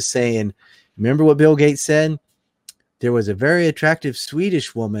Gates is saying, remember what Bill Gates said? There was a very attractive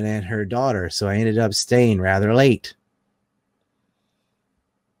Swedish woman and her daughter, so I ended up staying rather late.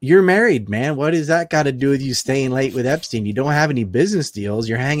 You're married, man. What does that got to do with you staying late with Epstein? You don't have any business deals.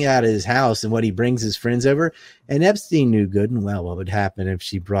 You're hanging out at his house, and what he brings his friends over. And Epstein knew good and well what would happen if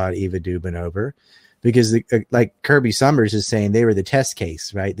she brought Eva Dubin over, because like Kirby Summers is saying, they were the test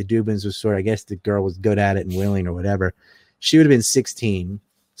case, right? The Dubins was sort of, I guess the girl was good at it and willing or whatever. She would have been 16,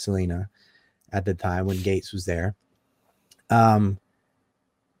 Selena, at the time when Gates was there. Because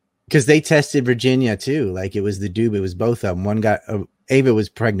they tested Virginia too. Like, it was the Dubin, it was both of them. One got, Ava was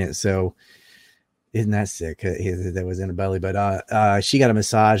pregnant, so isn't that sick? That was in her belly. But she got a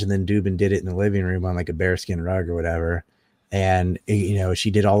massage, and then Dubin did it in the living room on like a bearskin rug or whatever. And, you know, she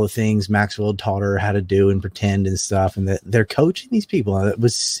did all the things Maxwell taught her how to do and pretend and stuff. And they're coaching these people.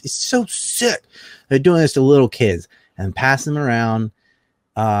 It's so sick. They're doing this to little kids and passing them around.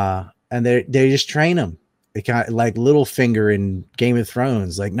 And they just train them. They kind of like Littlefinger in Game of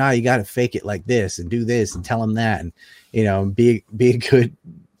Thrones. Like, nah, you got to fake it like this and do this and tell them that. And, you know, be a good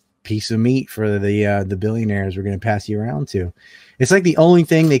piece of meat for the billionaires we're going to pass you around to. It's like the only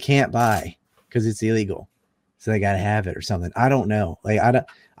thing they can't buy because it's illegal. So they got to have it or something. I don't know. Like,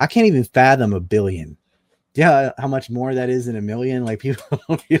 I can't even fathom $1 billion. Yeah, how much more that is than a million? Like, people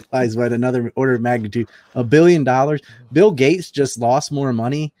don't realize what another order of magnitude. $1 billion. Bill Gates just lost more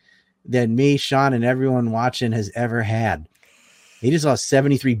money than me, Sean, and everyone watching has ever had. He just lost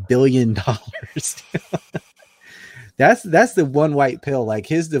 $73 billion. That's the one white pill. Like,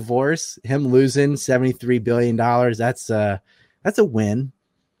 his divorce, him losing $73 billion. That's a win.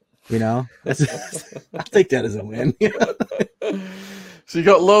 You know, I'll take that as a win. So you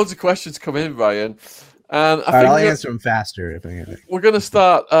got loads of questions come in, Ryan. And All right, I'll answer them faster. We're going to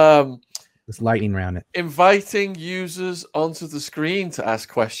start this lightning round it. Inviting users onto the screen to ask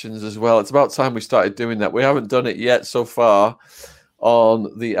questions as well. It's about time we started doing that. We haven't done it yet so far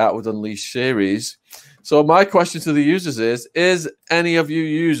on the Outward Unleashed series. So my question to the users is any of you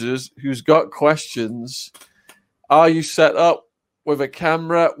users who's got questions, are you set up with a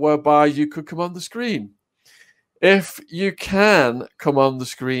camera whereby you could come on the screen? If you can come on the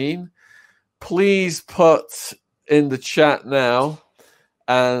screen, please put in the chat now,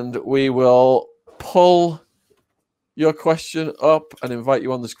 and we will pull your question up and invite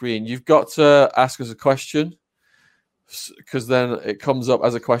you on the screen. You've got to ask us a question, because then it comes up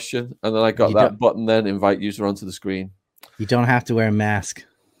as a question, and then I got that button, then invite user onto the screen. You don't have to wear a mask. You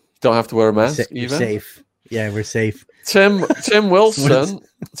don't have to wear a mask. You're safe. Yeah, we're safe. Tim Wilson.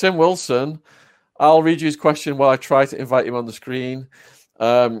 I'll read you his question while I try to invite him on the screen.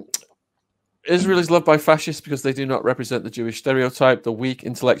 Israel is loved by fascists because they do not represent the Jewish stereotype, the weak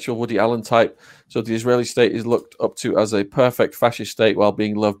intellectual Woody Allen type. So the Israeli state is looked up to as a perfect fascist state while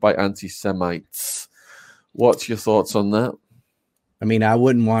being loved by anti-Semites. What's your thoughts on that? I mean, I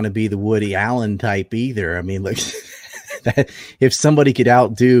wouldn't want to be the Woody Allen type either. I mean, look, if somebody could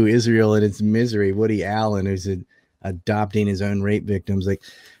outdo Israel in its misery, Woody Allen, who's adopting his own rape victims, like,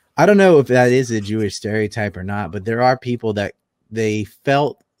 I don't know if that is a Jewish stereotype or not, but there are people that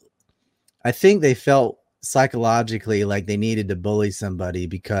I think they felt psychologically like they needed to bully somebody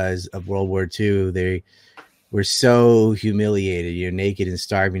because of World War II. They were so humiliated, naked and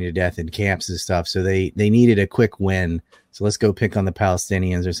starving to death in camps and stuff. So they needed a quick win. So let's go pick on the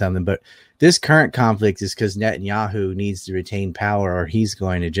Palestinians or something. But this current conflict is because Netanyahu needs to retain power or he's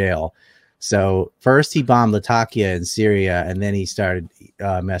going to jail. So first he bombed Latakia in Syria, and then he started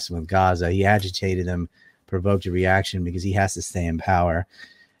messing with Gaza. He agitated them, provoked a reaction because he has to stay in power.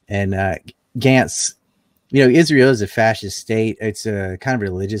 And Gantz, Israel is a fascist state. It's a kind of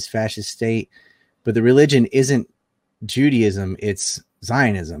religious fascist state, but the religion isn't Judaism. It's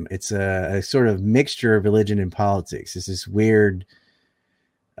Zionism. It's a sort of mixture of religion and politics. It's this weird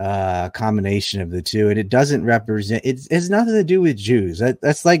combination of the two, and it doesn't represent. It has nothing to do with Jews.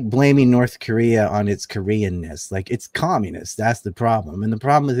 That's like blaming North Korea on its Koreanness. Like, it's communist. That's the problem. And the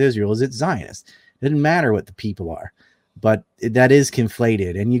problem with Israel is it's Zionist. It doesn't matter what the people are. But that is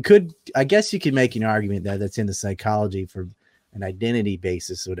conflated. And I guess you could make an argument that that's in the psychology for an identity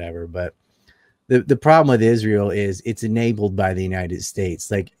basis or whatever. But the problem with Israel is it's enabled by the United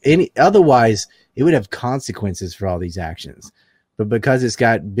States. Like, otherwise, it would have consequences for all these actions. But because it's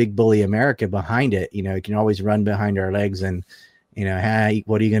got big bully America behind it, it can always run behind our legs and, hey,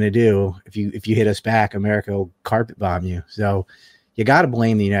 what are you going to do? If you hit us back, America will carpet bomb you. So you got to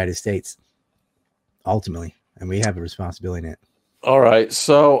blame the United States ultimately. And we have a responsibility in it. All right.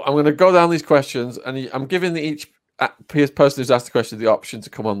 So I'm going to go down these questions, and I'm giving each person who's asked the question the option to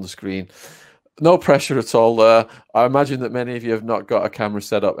come on the screen. No pressure at all there. I imagine that many of you have not got a camera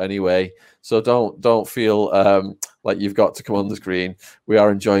set up anyway, so don't feel like you've got to come on the screen. We are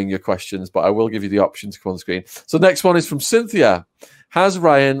enjoying your questions, but I will give you the option to come on the screen. So next one is from Cynthia. Has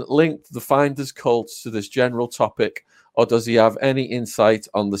Ryan linked the Finders cult to this general topic, or does he have any insight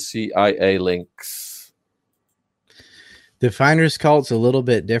on the CIA links? The Finders cult's a little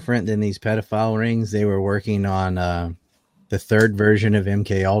bit different than these pedophile rings. They were working on the third version of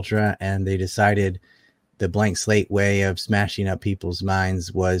MK Ultra, and they decided the blank slate way of smashing up people's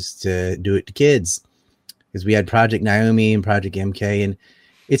minds was to do it to kids. Because we had Project Naomi and Project MK, and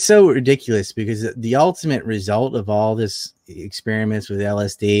it's so ridiculous because the ultimate result of all this experiments with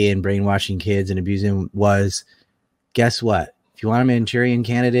LSD and brainwashing kids and abusing them was, guess what? If you want a Manchurian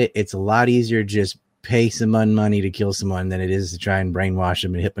candidate, it's a lot easier to just pay someone money to kill someone than it is to try and brainwash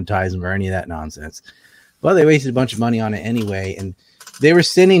them and hypnotize them or any of that nonsense. Well, they wasted a bunch of money on it anyway, and they were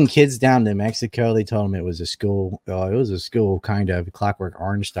sending kids down to Mexico. They told them it was a school. It was a school kind of Clockwork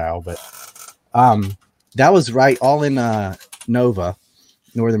Orange style, but that was right all in Nova,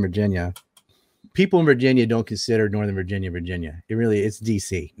 Northern Virginia. People in Virginia don't consider Northern Virginia, Virginia. It's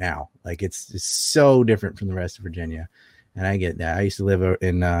DC now. Like, it's so different from the rest of Virginia, and I get that. I used to live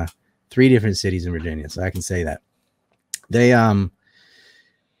in 3 different cities in Virginia, so I can say that.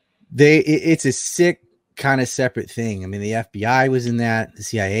 It's a sick kind of separate thing. I mean, the FBI was in that, the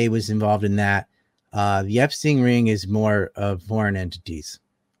CIA was involved in that. The Epstein ring is more of foreign entities.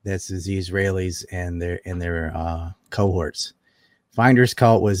 That's the Israelis and their cohorts. Finder's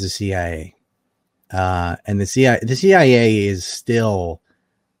cult was the CIA. And the CIA is still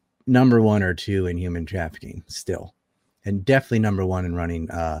number 1 or 2 in human trafficking still, and definitely number 1 in running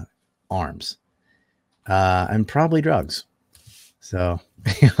arms and probably drugs. So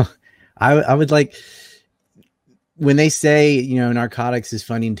I would like, when they say, narcotics is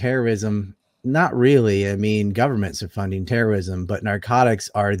funding terrorism, not really. I mean, governments are funding terrorism, but narcotics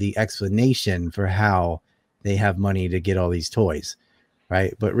are the explanation for how they have money to get all these toys,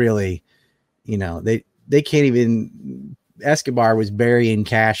 right? But really, they can't even. Escobar was burying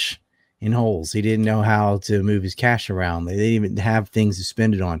cash in holes. He didn't know how to move his cash around. They didn't even have things to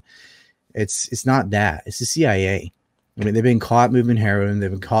spend it on. It's not that. It's the CIA. I mean, they've been caught moving heroin. They've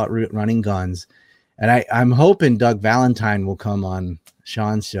been caught running guns. And I'm hoping Doug Valentine will come on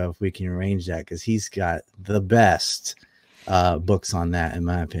Sean's show if we can arrange that, because he's got the best books on that, in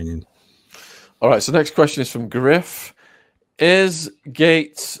my opinion. All right. So next question is from Griff. Is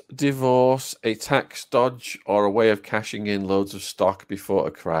Gates' divorce a tax dodge or a way of cashing in loads of stock before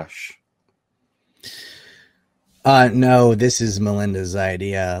a crash? No, this is Melinda's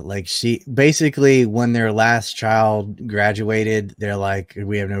idea. Like, she basically, when their last child graduated, they're like,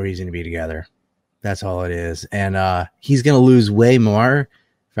 we have no reason to be together. That's all it is. And he's going to lose way more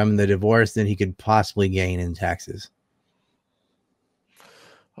from the divorce than he could possibly gain in taxes.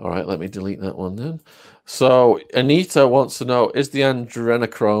 All right, let me delete that one then. So Anita wants to know, is the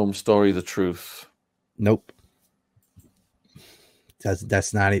adrenochrome story the truth? Nope.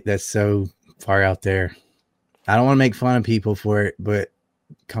 That's not it. That's so far out there. I don't want to make fun of people for it, but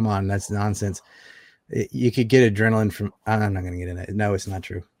come on, that's nonsense. You could get adrenaline from, I'm not going to get into it. No, it's not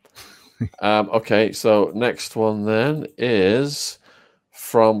true. Okay, so next one then is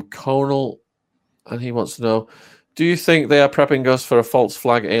from Conal, and he wants to know, do you think they are prepping us for a false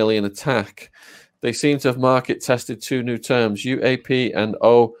flag alien attack? They seem to have market tested 2 new terms, UAP and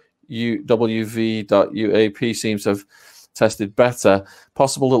OUWV.UAP seems to have tested better.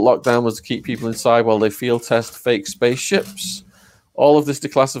 Possible that lockdown was to keep people inside while they field test fake spaceships. All of this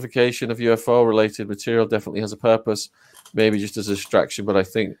declassification of UFO-related material definitely has a purpose, maybe just as a distraction, but I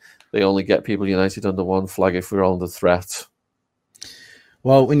think they only get people united under one flag if we're all under threat.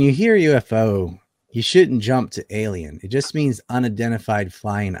 Well, when you hear UFO, you shouldn't jump to alien. It just means unidentified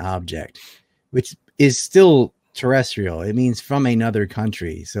flying object, which is still terrestrial. It means from another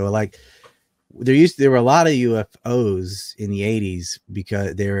country. So, like, there were a lot of UFOs in the 80s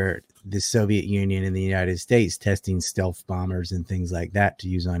because they were the Soviet Union and the United States testing stealth bombers and things like that to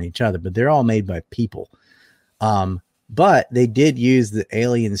use on each other, but they're all made by people. But they did use the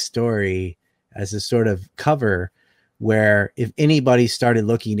alien story as a sort of cover where if anybody started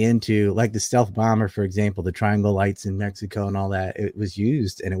looking into, like the stealth bomber, for example, the triangle lights in Mexico and all that, it was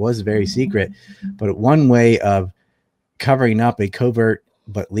used and it was very secret. But one way of covering up a covert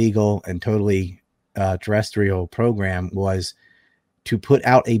but legal and totally terrestrial program was to put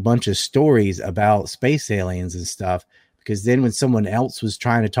out a bunch of stories about space aliens and stuff. Because then when someone else was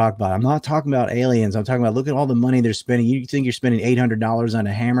trying to talk about, I'm not talking about aliens, I'm talking about, look at all the money they're spending. You think you're spending $800 on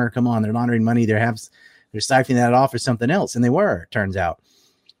a hammer? Come on, they're laundering money. They're siphoning that off for something else. And they were, turns out.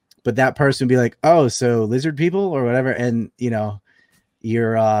 But that person would be like, oh, so lizard people or whatever. And,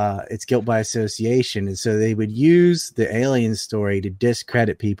 it's guilt by association. And so they would use the alien story to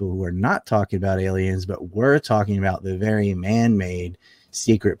discredit people who are not talking about aliens, but were talking about the very man-made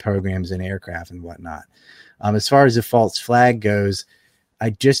secret programs and aircraft and whatnot. As far as the false flag goes, I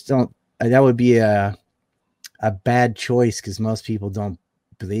just don't, that would be a bad choice because most people don't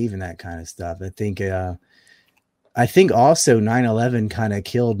believe in that kind of stuff. I think also 9/11 kind of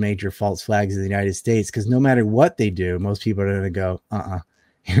killed major false flags in the United States because no matter what they do, most people are going to go,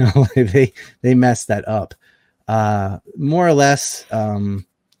 they messed that up. More or less,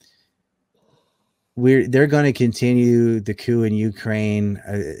 they're going to continue the coup in Ukraine.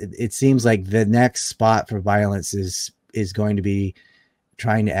 It seems like the next spot for violence is going to be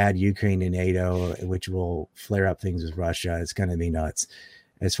trying to add Ukraine to NATO, which will flare up things with Russia. It's going to be nuts.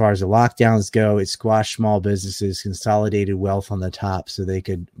 As far as the lockdowns go, it squashed small businesses, consolidated wealth on the top so they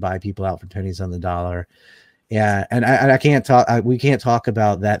could buy people out for pennies on the dollar. Yeah, and I can't talk. We can't talk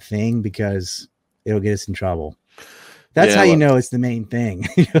about that thing because it'll get us in trouble. That's how you know it's the main thing.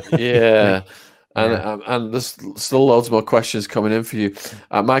 Yeah. And there's still loads more questions coming in for you.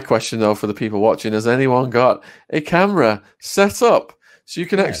 My question, though, for the people watching, has anyone got a camera set up so you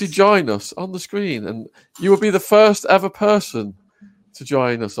can actually join us on the screen? And you will be the first ever person to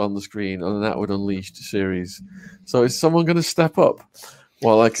join us on the screen on an Outward Unleashed series. So is someone going to step up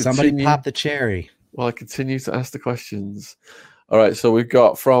while I continue? Somebody pop the cherry. While I continue to ask the questions. All right, so we've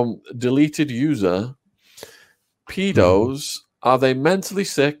got from deleted user, pedos, are they mentally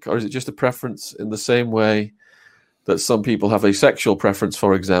sick, or is it just a preference in the same way that some people have a sexual preference,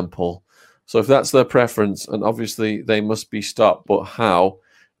 for example? So if that's their preference, and obviously they must be stopped, but how?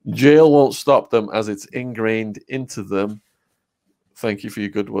 Jail won't stop them as it's ingrained into them. Thank you for your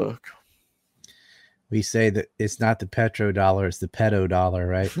good work. We say that it's not the petrodollar, it's the pedo dollar,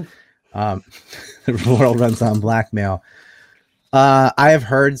 right? The world runs on blackmail. I have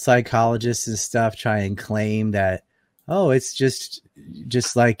heard psychologists and stuff try and claim that, oh, it's just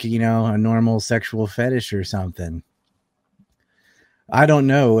like, you know, a normal sexual fetish or something. I don't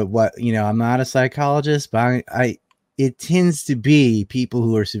know what, you know, I'm not a psychologist, but it tends to be people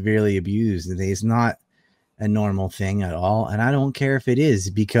who are severely abused, and it's not a normal thing at all. And I don't care if it is,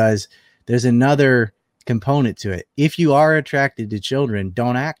 because there's another component to it. If you are attracted to children,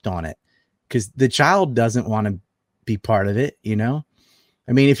 don't act on it, because the child doesn't want to be part of it. You know,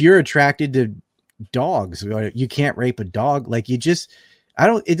 I mean, if you're attracted to dogs, you can't rape a dog. Like,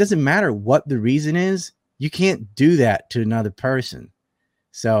 it doesn't matter what the reason is. You can't do that to another person.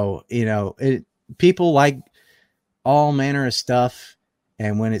 So, you know, people like all manner of stuff.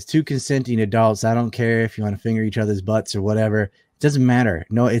 And when it's two consenting adults, I don't care if you want to finger each other's butts or whatever. It doesn't matter.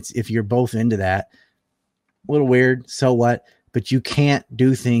 No, it's if you're both into that. A little weird, so what? But you can't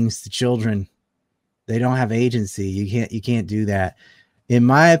do things to children. They don't have agency. You can't do that. In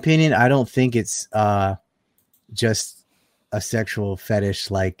my opinion, I don't think it's just a sexual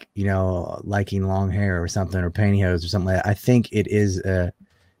fetish, like, you know, liking long hair or something, or pantyhose or something like that. I think it is a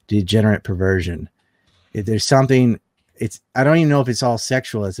degenerate perversion. If there's something, I don't even know if it's all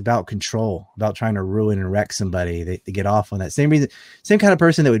sexual. It's about control, about trying to ruin and wreck somebody. They get off on that. Same kind of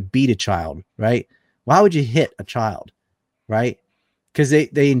person that would beat a child, right? Why would you hit a child, right? Because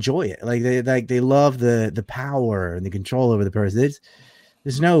they enjoy it. They love the power and the control over the person.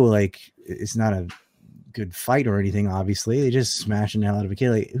 There's no, like, it's not a good fight or anything, obviously. They just smashing the hell out of a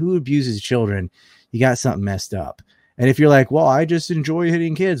kid. Like, who abuses children? You got something messed up. And if you're like, well, I just enjoy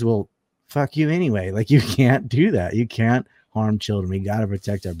hitting kids, well, fuck you anyway. Like, you can't do that. You can't harm children. We got to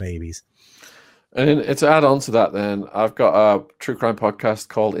protect our babies. And to add on to that, then, I've got a true crime podcast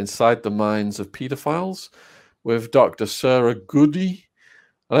called Inside the Minds of Pedophiles with Dr. Sarah Goody.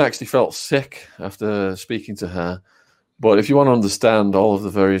 And I actually felt sick after speaking to her. But if you want to understand all of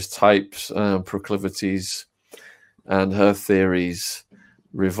the various types, proclivities, and her theories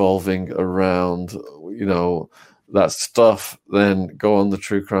revolving around, you know, that stuff, then go on the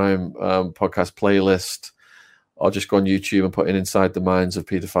True Crime podcast playlist, or just go on YouTube and put in Inside the Minds of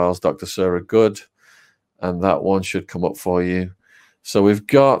Pedophiles, Dr. Sarah Good, and that one should come up for you. So we've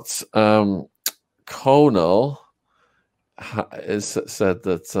got Conal has said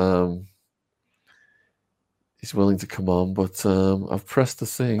that he's willing to come on, but I've pressed the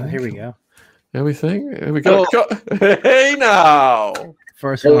thing. Oh, here we go. Here we go. Hey now.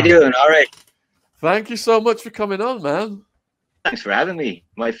 First How one. are you doing? All right. Thank you so much for coming on, man. Thanks for having me.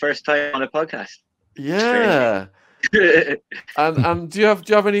 My first time on a podcast. Yeah. and do you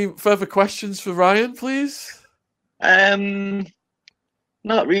have any further questions for Ryan, please? Not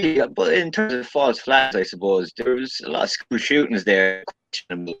really. But in terms of false flags, I suppose there was a lot of school shootings there,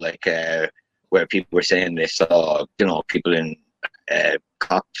 like where people were saying they saw, you know, people in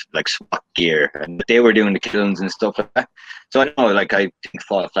cops like SWAT gear, and they were doing the killings and stuff like that. So I don't know, like, I think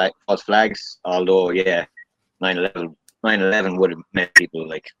false flags, although, yeah, 9/11 would have made people,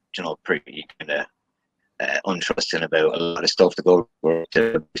 like, you know, pretty kind of untrusting about a lot of stuff to go for,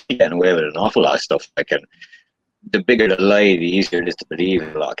 to getting away with an awful lot of stuff. Like, and the bigger the lie, the easier it is to believe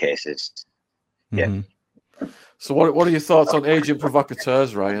in a lot of cases. Yeah. Mm-hmm. So what are your thoughts on agent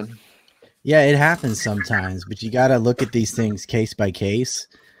provocateurs, Ryan? Yeah, it happens sometimes, but you got to look at these things case by case.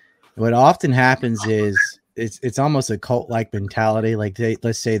 What often happens is it's almost a cult-like mentality. Like,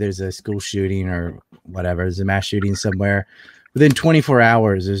 let's say there's a school shooting or whatever, there's a mass shooting somewhere. Within 24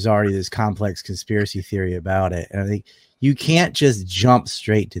 hours, there's already this complex conspiracy theory about it. And I think you can't just jump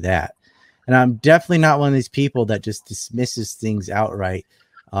straight to that. And I'm definitely not one of these people that just dismisses things outright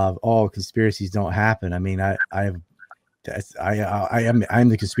of all conspiracies don't happen. I mean, I'm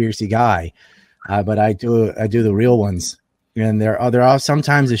the conspiracy guy, but I do the real ones. And there are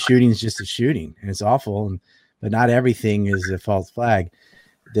sometimes a shooting is just a shooting and it's awful, but not everything is a false flag.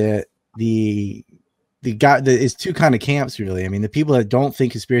 The guy, it's two kind of camps, really. I mean, the people that don't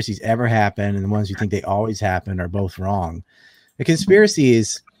think conspiracies ever happen and the ones who think they always happen are both wrong. A conspiracy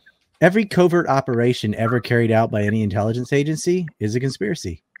is every covert operation ever carried out by any intelligence agency is a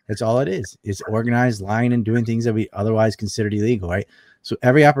conspiracy. That's all it is. It's organized lying and doing things that we otherwise considered illegal, right? So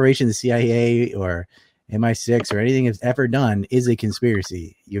every operation the CIA or MI6 or anything has ever done is a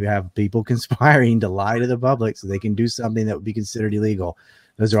conspiracy. You have people conspiring to lie to the public so they can do something that would be considered illegal.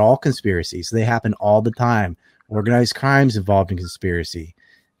 Those are all conspiracies. So they happen all the time. Organized crimes involved in conspiracy.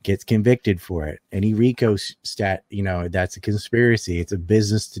 Gets convicted for it. Any RICO stat, that's a conspiracy. It's a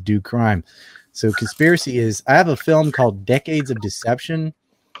business to do crime. So conspiracy is, I have a film called Decades of Deception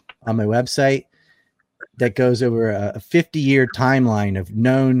on my website that goes over a 50-year timeline of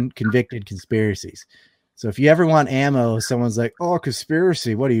known convicted conspiracies. So if you ever want ammo, someone's like, oh,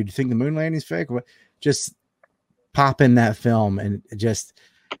 conspiracy. What do you think the moon landing's fake? What? Just pop in that film and just,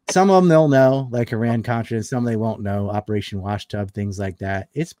 some of them they'll know, like Iran-Contra, and some they won't know, Operation Washtub, things like that.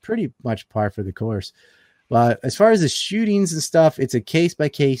 It's pretty much par for the course. But as far as the shootings and stuff, it's a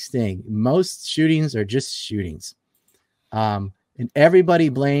case-by-case thing. Most shootings are just shootings. And everybody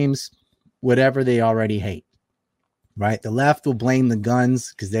blames whatever they already hate, right? The left will blame the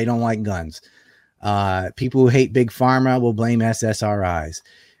guns because they don't like guns. People who hate Big Pharma will blame SSRIs.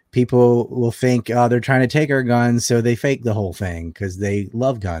 People will think, oh, they're trying to take our guns, so they fake the whole thing because they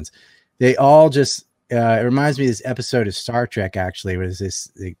love guns. They all just, it reminds me of this episode of Star Trek, actually, where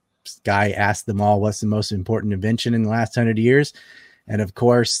the guy asked them all, what's the most important invention in the last 100 years? And of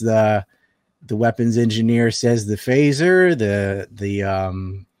course, the weapons engineer says the phaser,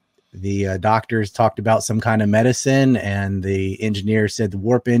 the doctors talked about some kind of medicine, and the engineer said the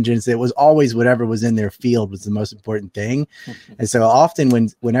warp engines. It was always whatever was in their field was the most important thing. And so often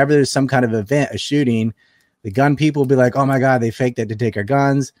whenever there's some kind of event, a shooting, the gun people will be like, oh my God, they faked that to take our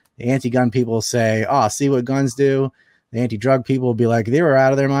guns. The anti-gun people will say, oh, see what guns do. The anti-drug people will be like, they were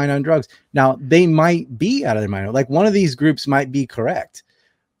out of their mind on drugs. Now, they might be out of their mind. Like, one of these groups might be correct,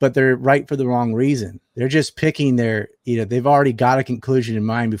 but they're right for the wrong reason. They're just picking they've already got a conclusion in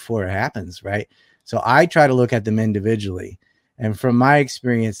mind before it happens, right? So I try to look at them individually. And from my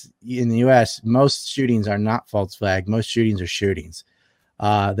experience in the US, most shootings are not false flag. Most shootings are shootings.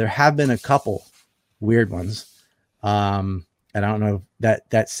 There have been a couple weird ones. And I don't know if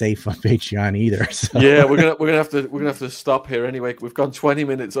that's safe on Patreon either. So. Yeah, we're gonna have to stop here anyway. We've gone 20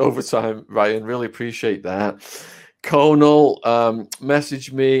 minutes overtime, Ryan. Really appreciate that. Conal,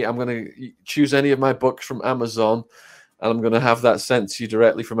 message me. I'm going to choose any of my books from Amazon, and I'm going to have that sent to you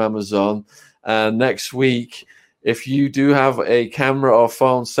directly from Amazon. And next week, if you do have a camera or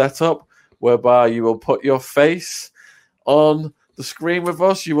phone setup whereby you will put your face on the screen with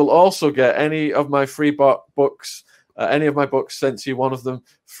us, you will also get any of my free books, any of my books sent to you, one of them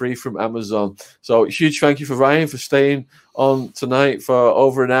free from Amazon. So huge thank you for Ryan for staying on tonight for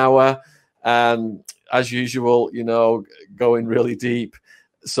over an hour. And as usual, going really deep.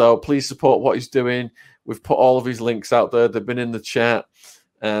 So please support what he's doing. We've put all of his links out there. They've been in the chat.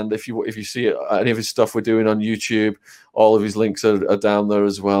 And if you see any of his stuff we're doing on YouTube, all of his links are down there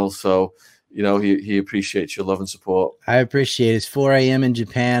as well. So, he appreciates your love and support. I appreciate it. It's 4 a.m. in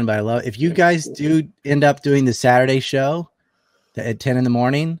Japan, but I love, if you guys do end up doing the Saturday show at 10 in the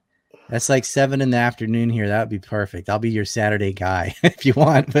morning, that's like 7 in the afternoon here. That would be perfect. I'll be your Saturday guy if you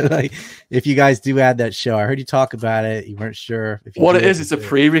want. But if you guys do add that show, I heard you talk about it. You weren't sure. What it is, it's a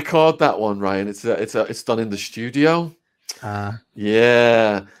pre-record, that one, Ryan. It's done in the studio.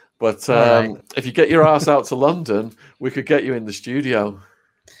 Yeah. But right. If you get your ass out to London, we could get you in the studio.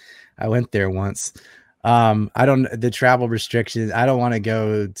 I went there once. The travel restrictions. I don't want to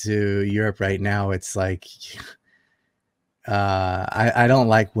go to Europe right now. It's like... I don't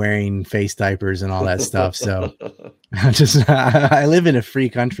like wearing face diapers and all that stuff. So I live in a free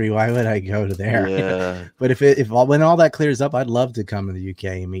country. Why would I go to there? Yeah. But when all that clears up, I'd love to come to the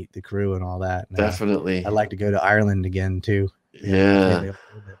UK and meet the crew and all that. And, definitely. I'd like to go to Ireland again too. Yeah.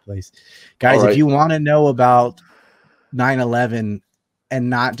 That place. Guys, if you want to know about 9/11 and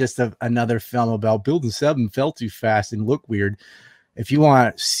not just another film about Building 7 fell too fast and look weird, if you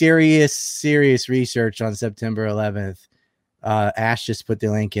want serious research on September 11th, Ash just put the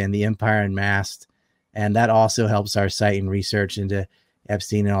link in, The Empire Unmasked, and that also helps our site and research into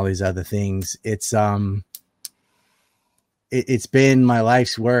Epstein and all these other things. It's been my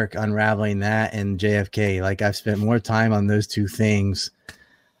life's work unraveling that and JFK. Like, I've spent more time on those two things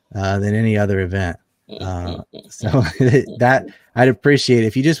than any other event. So that I'd appreciate it.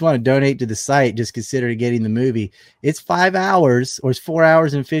 If you just want to donate to the site, just consider getting the movie. It's 5 hours, or it's 4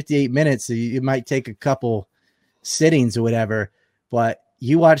 hours and 58 minutes. So it might take a couple sittings or whatever, but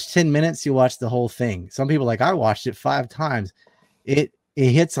you watch 10 minutes, you watch the whole thing. Some people I watched it 5 times.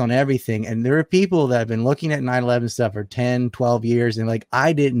 it hits on everything. And there are people that have been looking at 9/11 stuff for 10, 12 years. And like,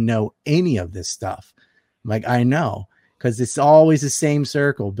 I didn't know any of this stuff. Like, I know, because it's always the same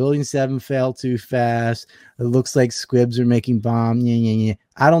circle. Building 7 fell too fast. It looks like squibs are making bombs.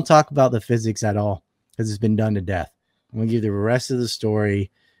 I don't talk about the physics at all because it's been done to death. I'm going to give you the rest of the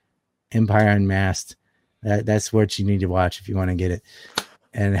story, Empire Unmasked. That's what you need to watch if you want to get it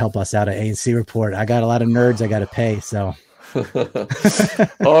and help us out at ANC Report. I got a lot of nerds I got to pay, so.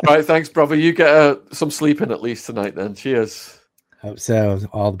 All right, thanks, brother. You get some sleep in at least tonight then. Cheers. Hope so.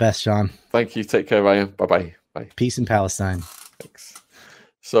 All the best, Sean. Thank you. Take care, Ryan. Bye-bye. Bye. Peace in Palestine. Thanks.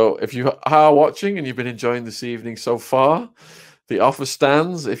 So if you are watching and you've been enjoying this evening so far, the offer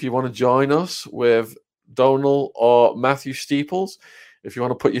stands if you want to join us with Donal or Matthew Steeples. If you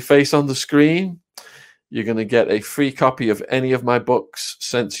want to put your face on the screen, you're going to get a free copy of any of my books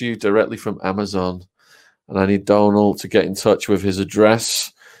sent to you directly from Amazon. And I need Donal to get in touch with his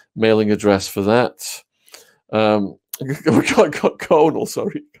address, mailing address for that. We got Conal,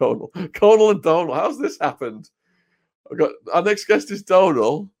 sorry, Conal and Donal. How's this happened? Our next guest is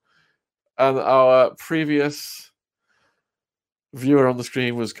Donal, and our previous viewer on the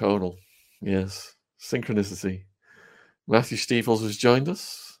screen was Conal. Yes, synchronicity. Matthew Steeples has joined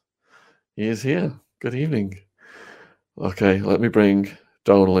us. He is here. Good evening. Okay, let me bring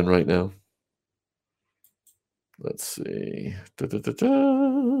Donal in right now. Let's see.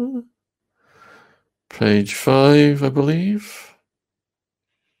 Page 5, I believe.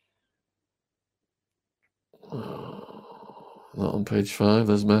 Not on page 5.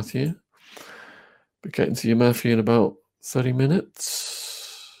 There's Matthew. Be getting to you, Matthew, in about 30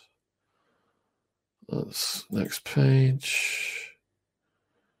 minutes. That's next page.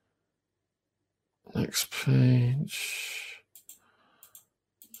 Next page.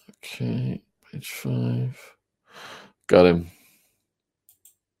 Okay, page 5. Got him.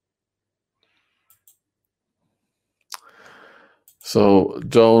 So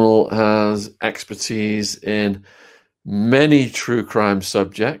Donal has expertise in many true crime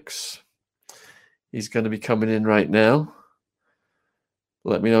subjects. He's going to be coming in right now.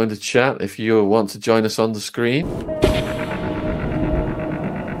 Let me know in the chat if you want to join us on the screen.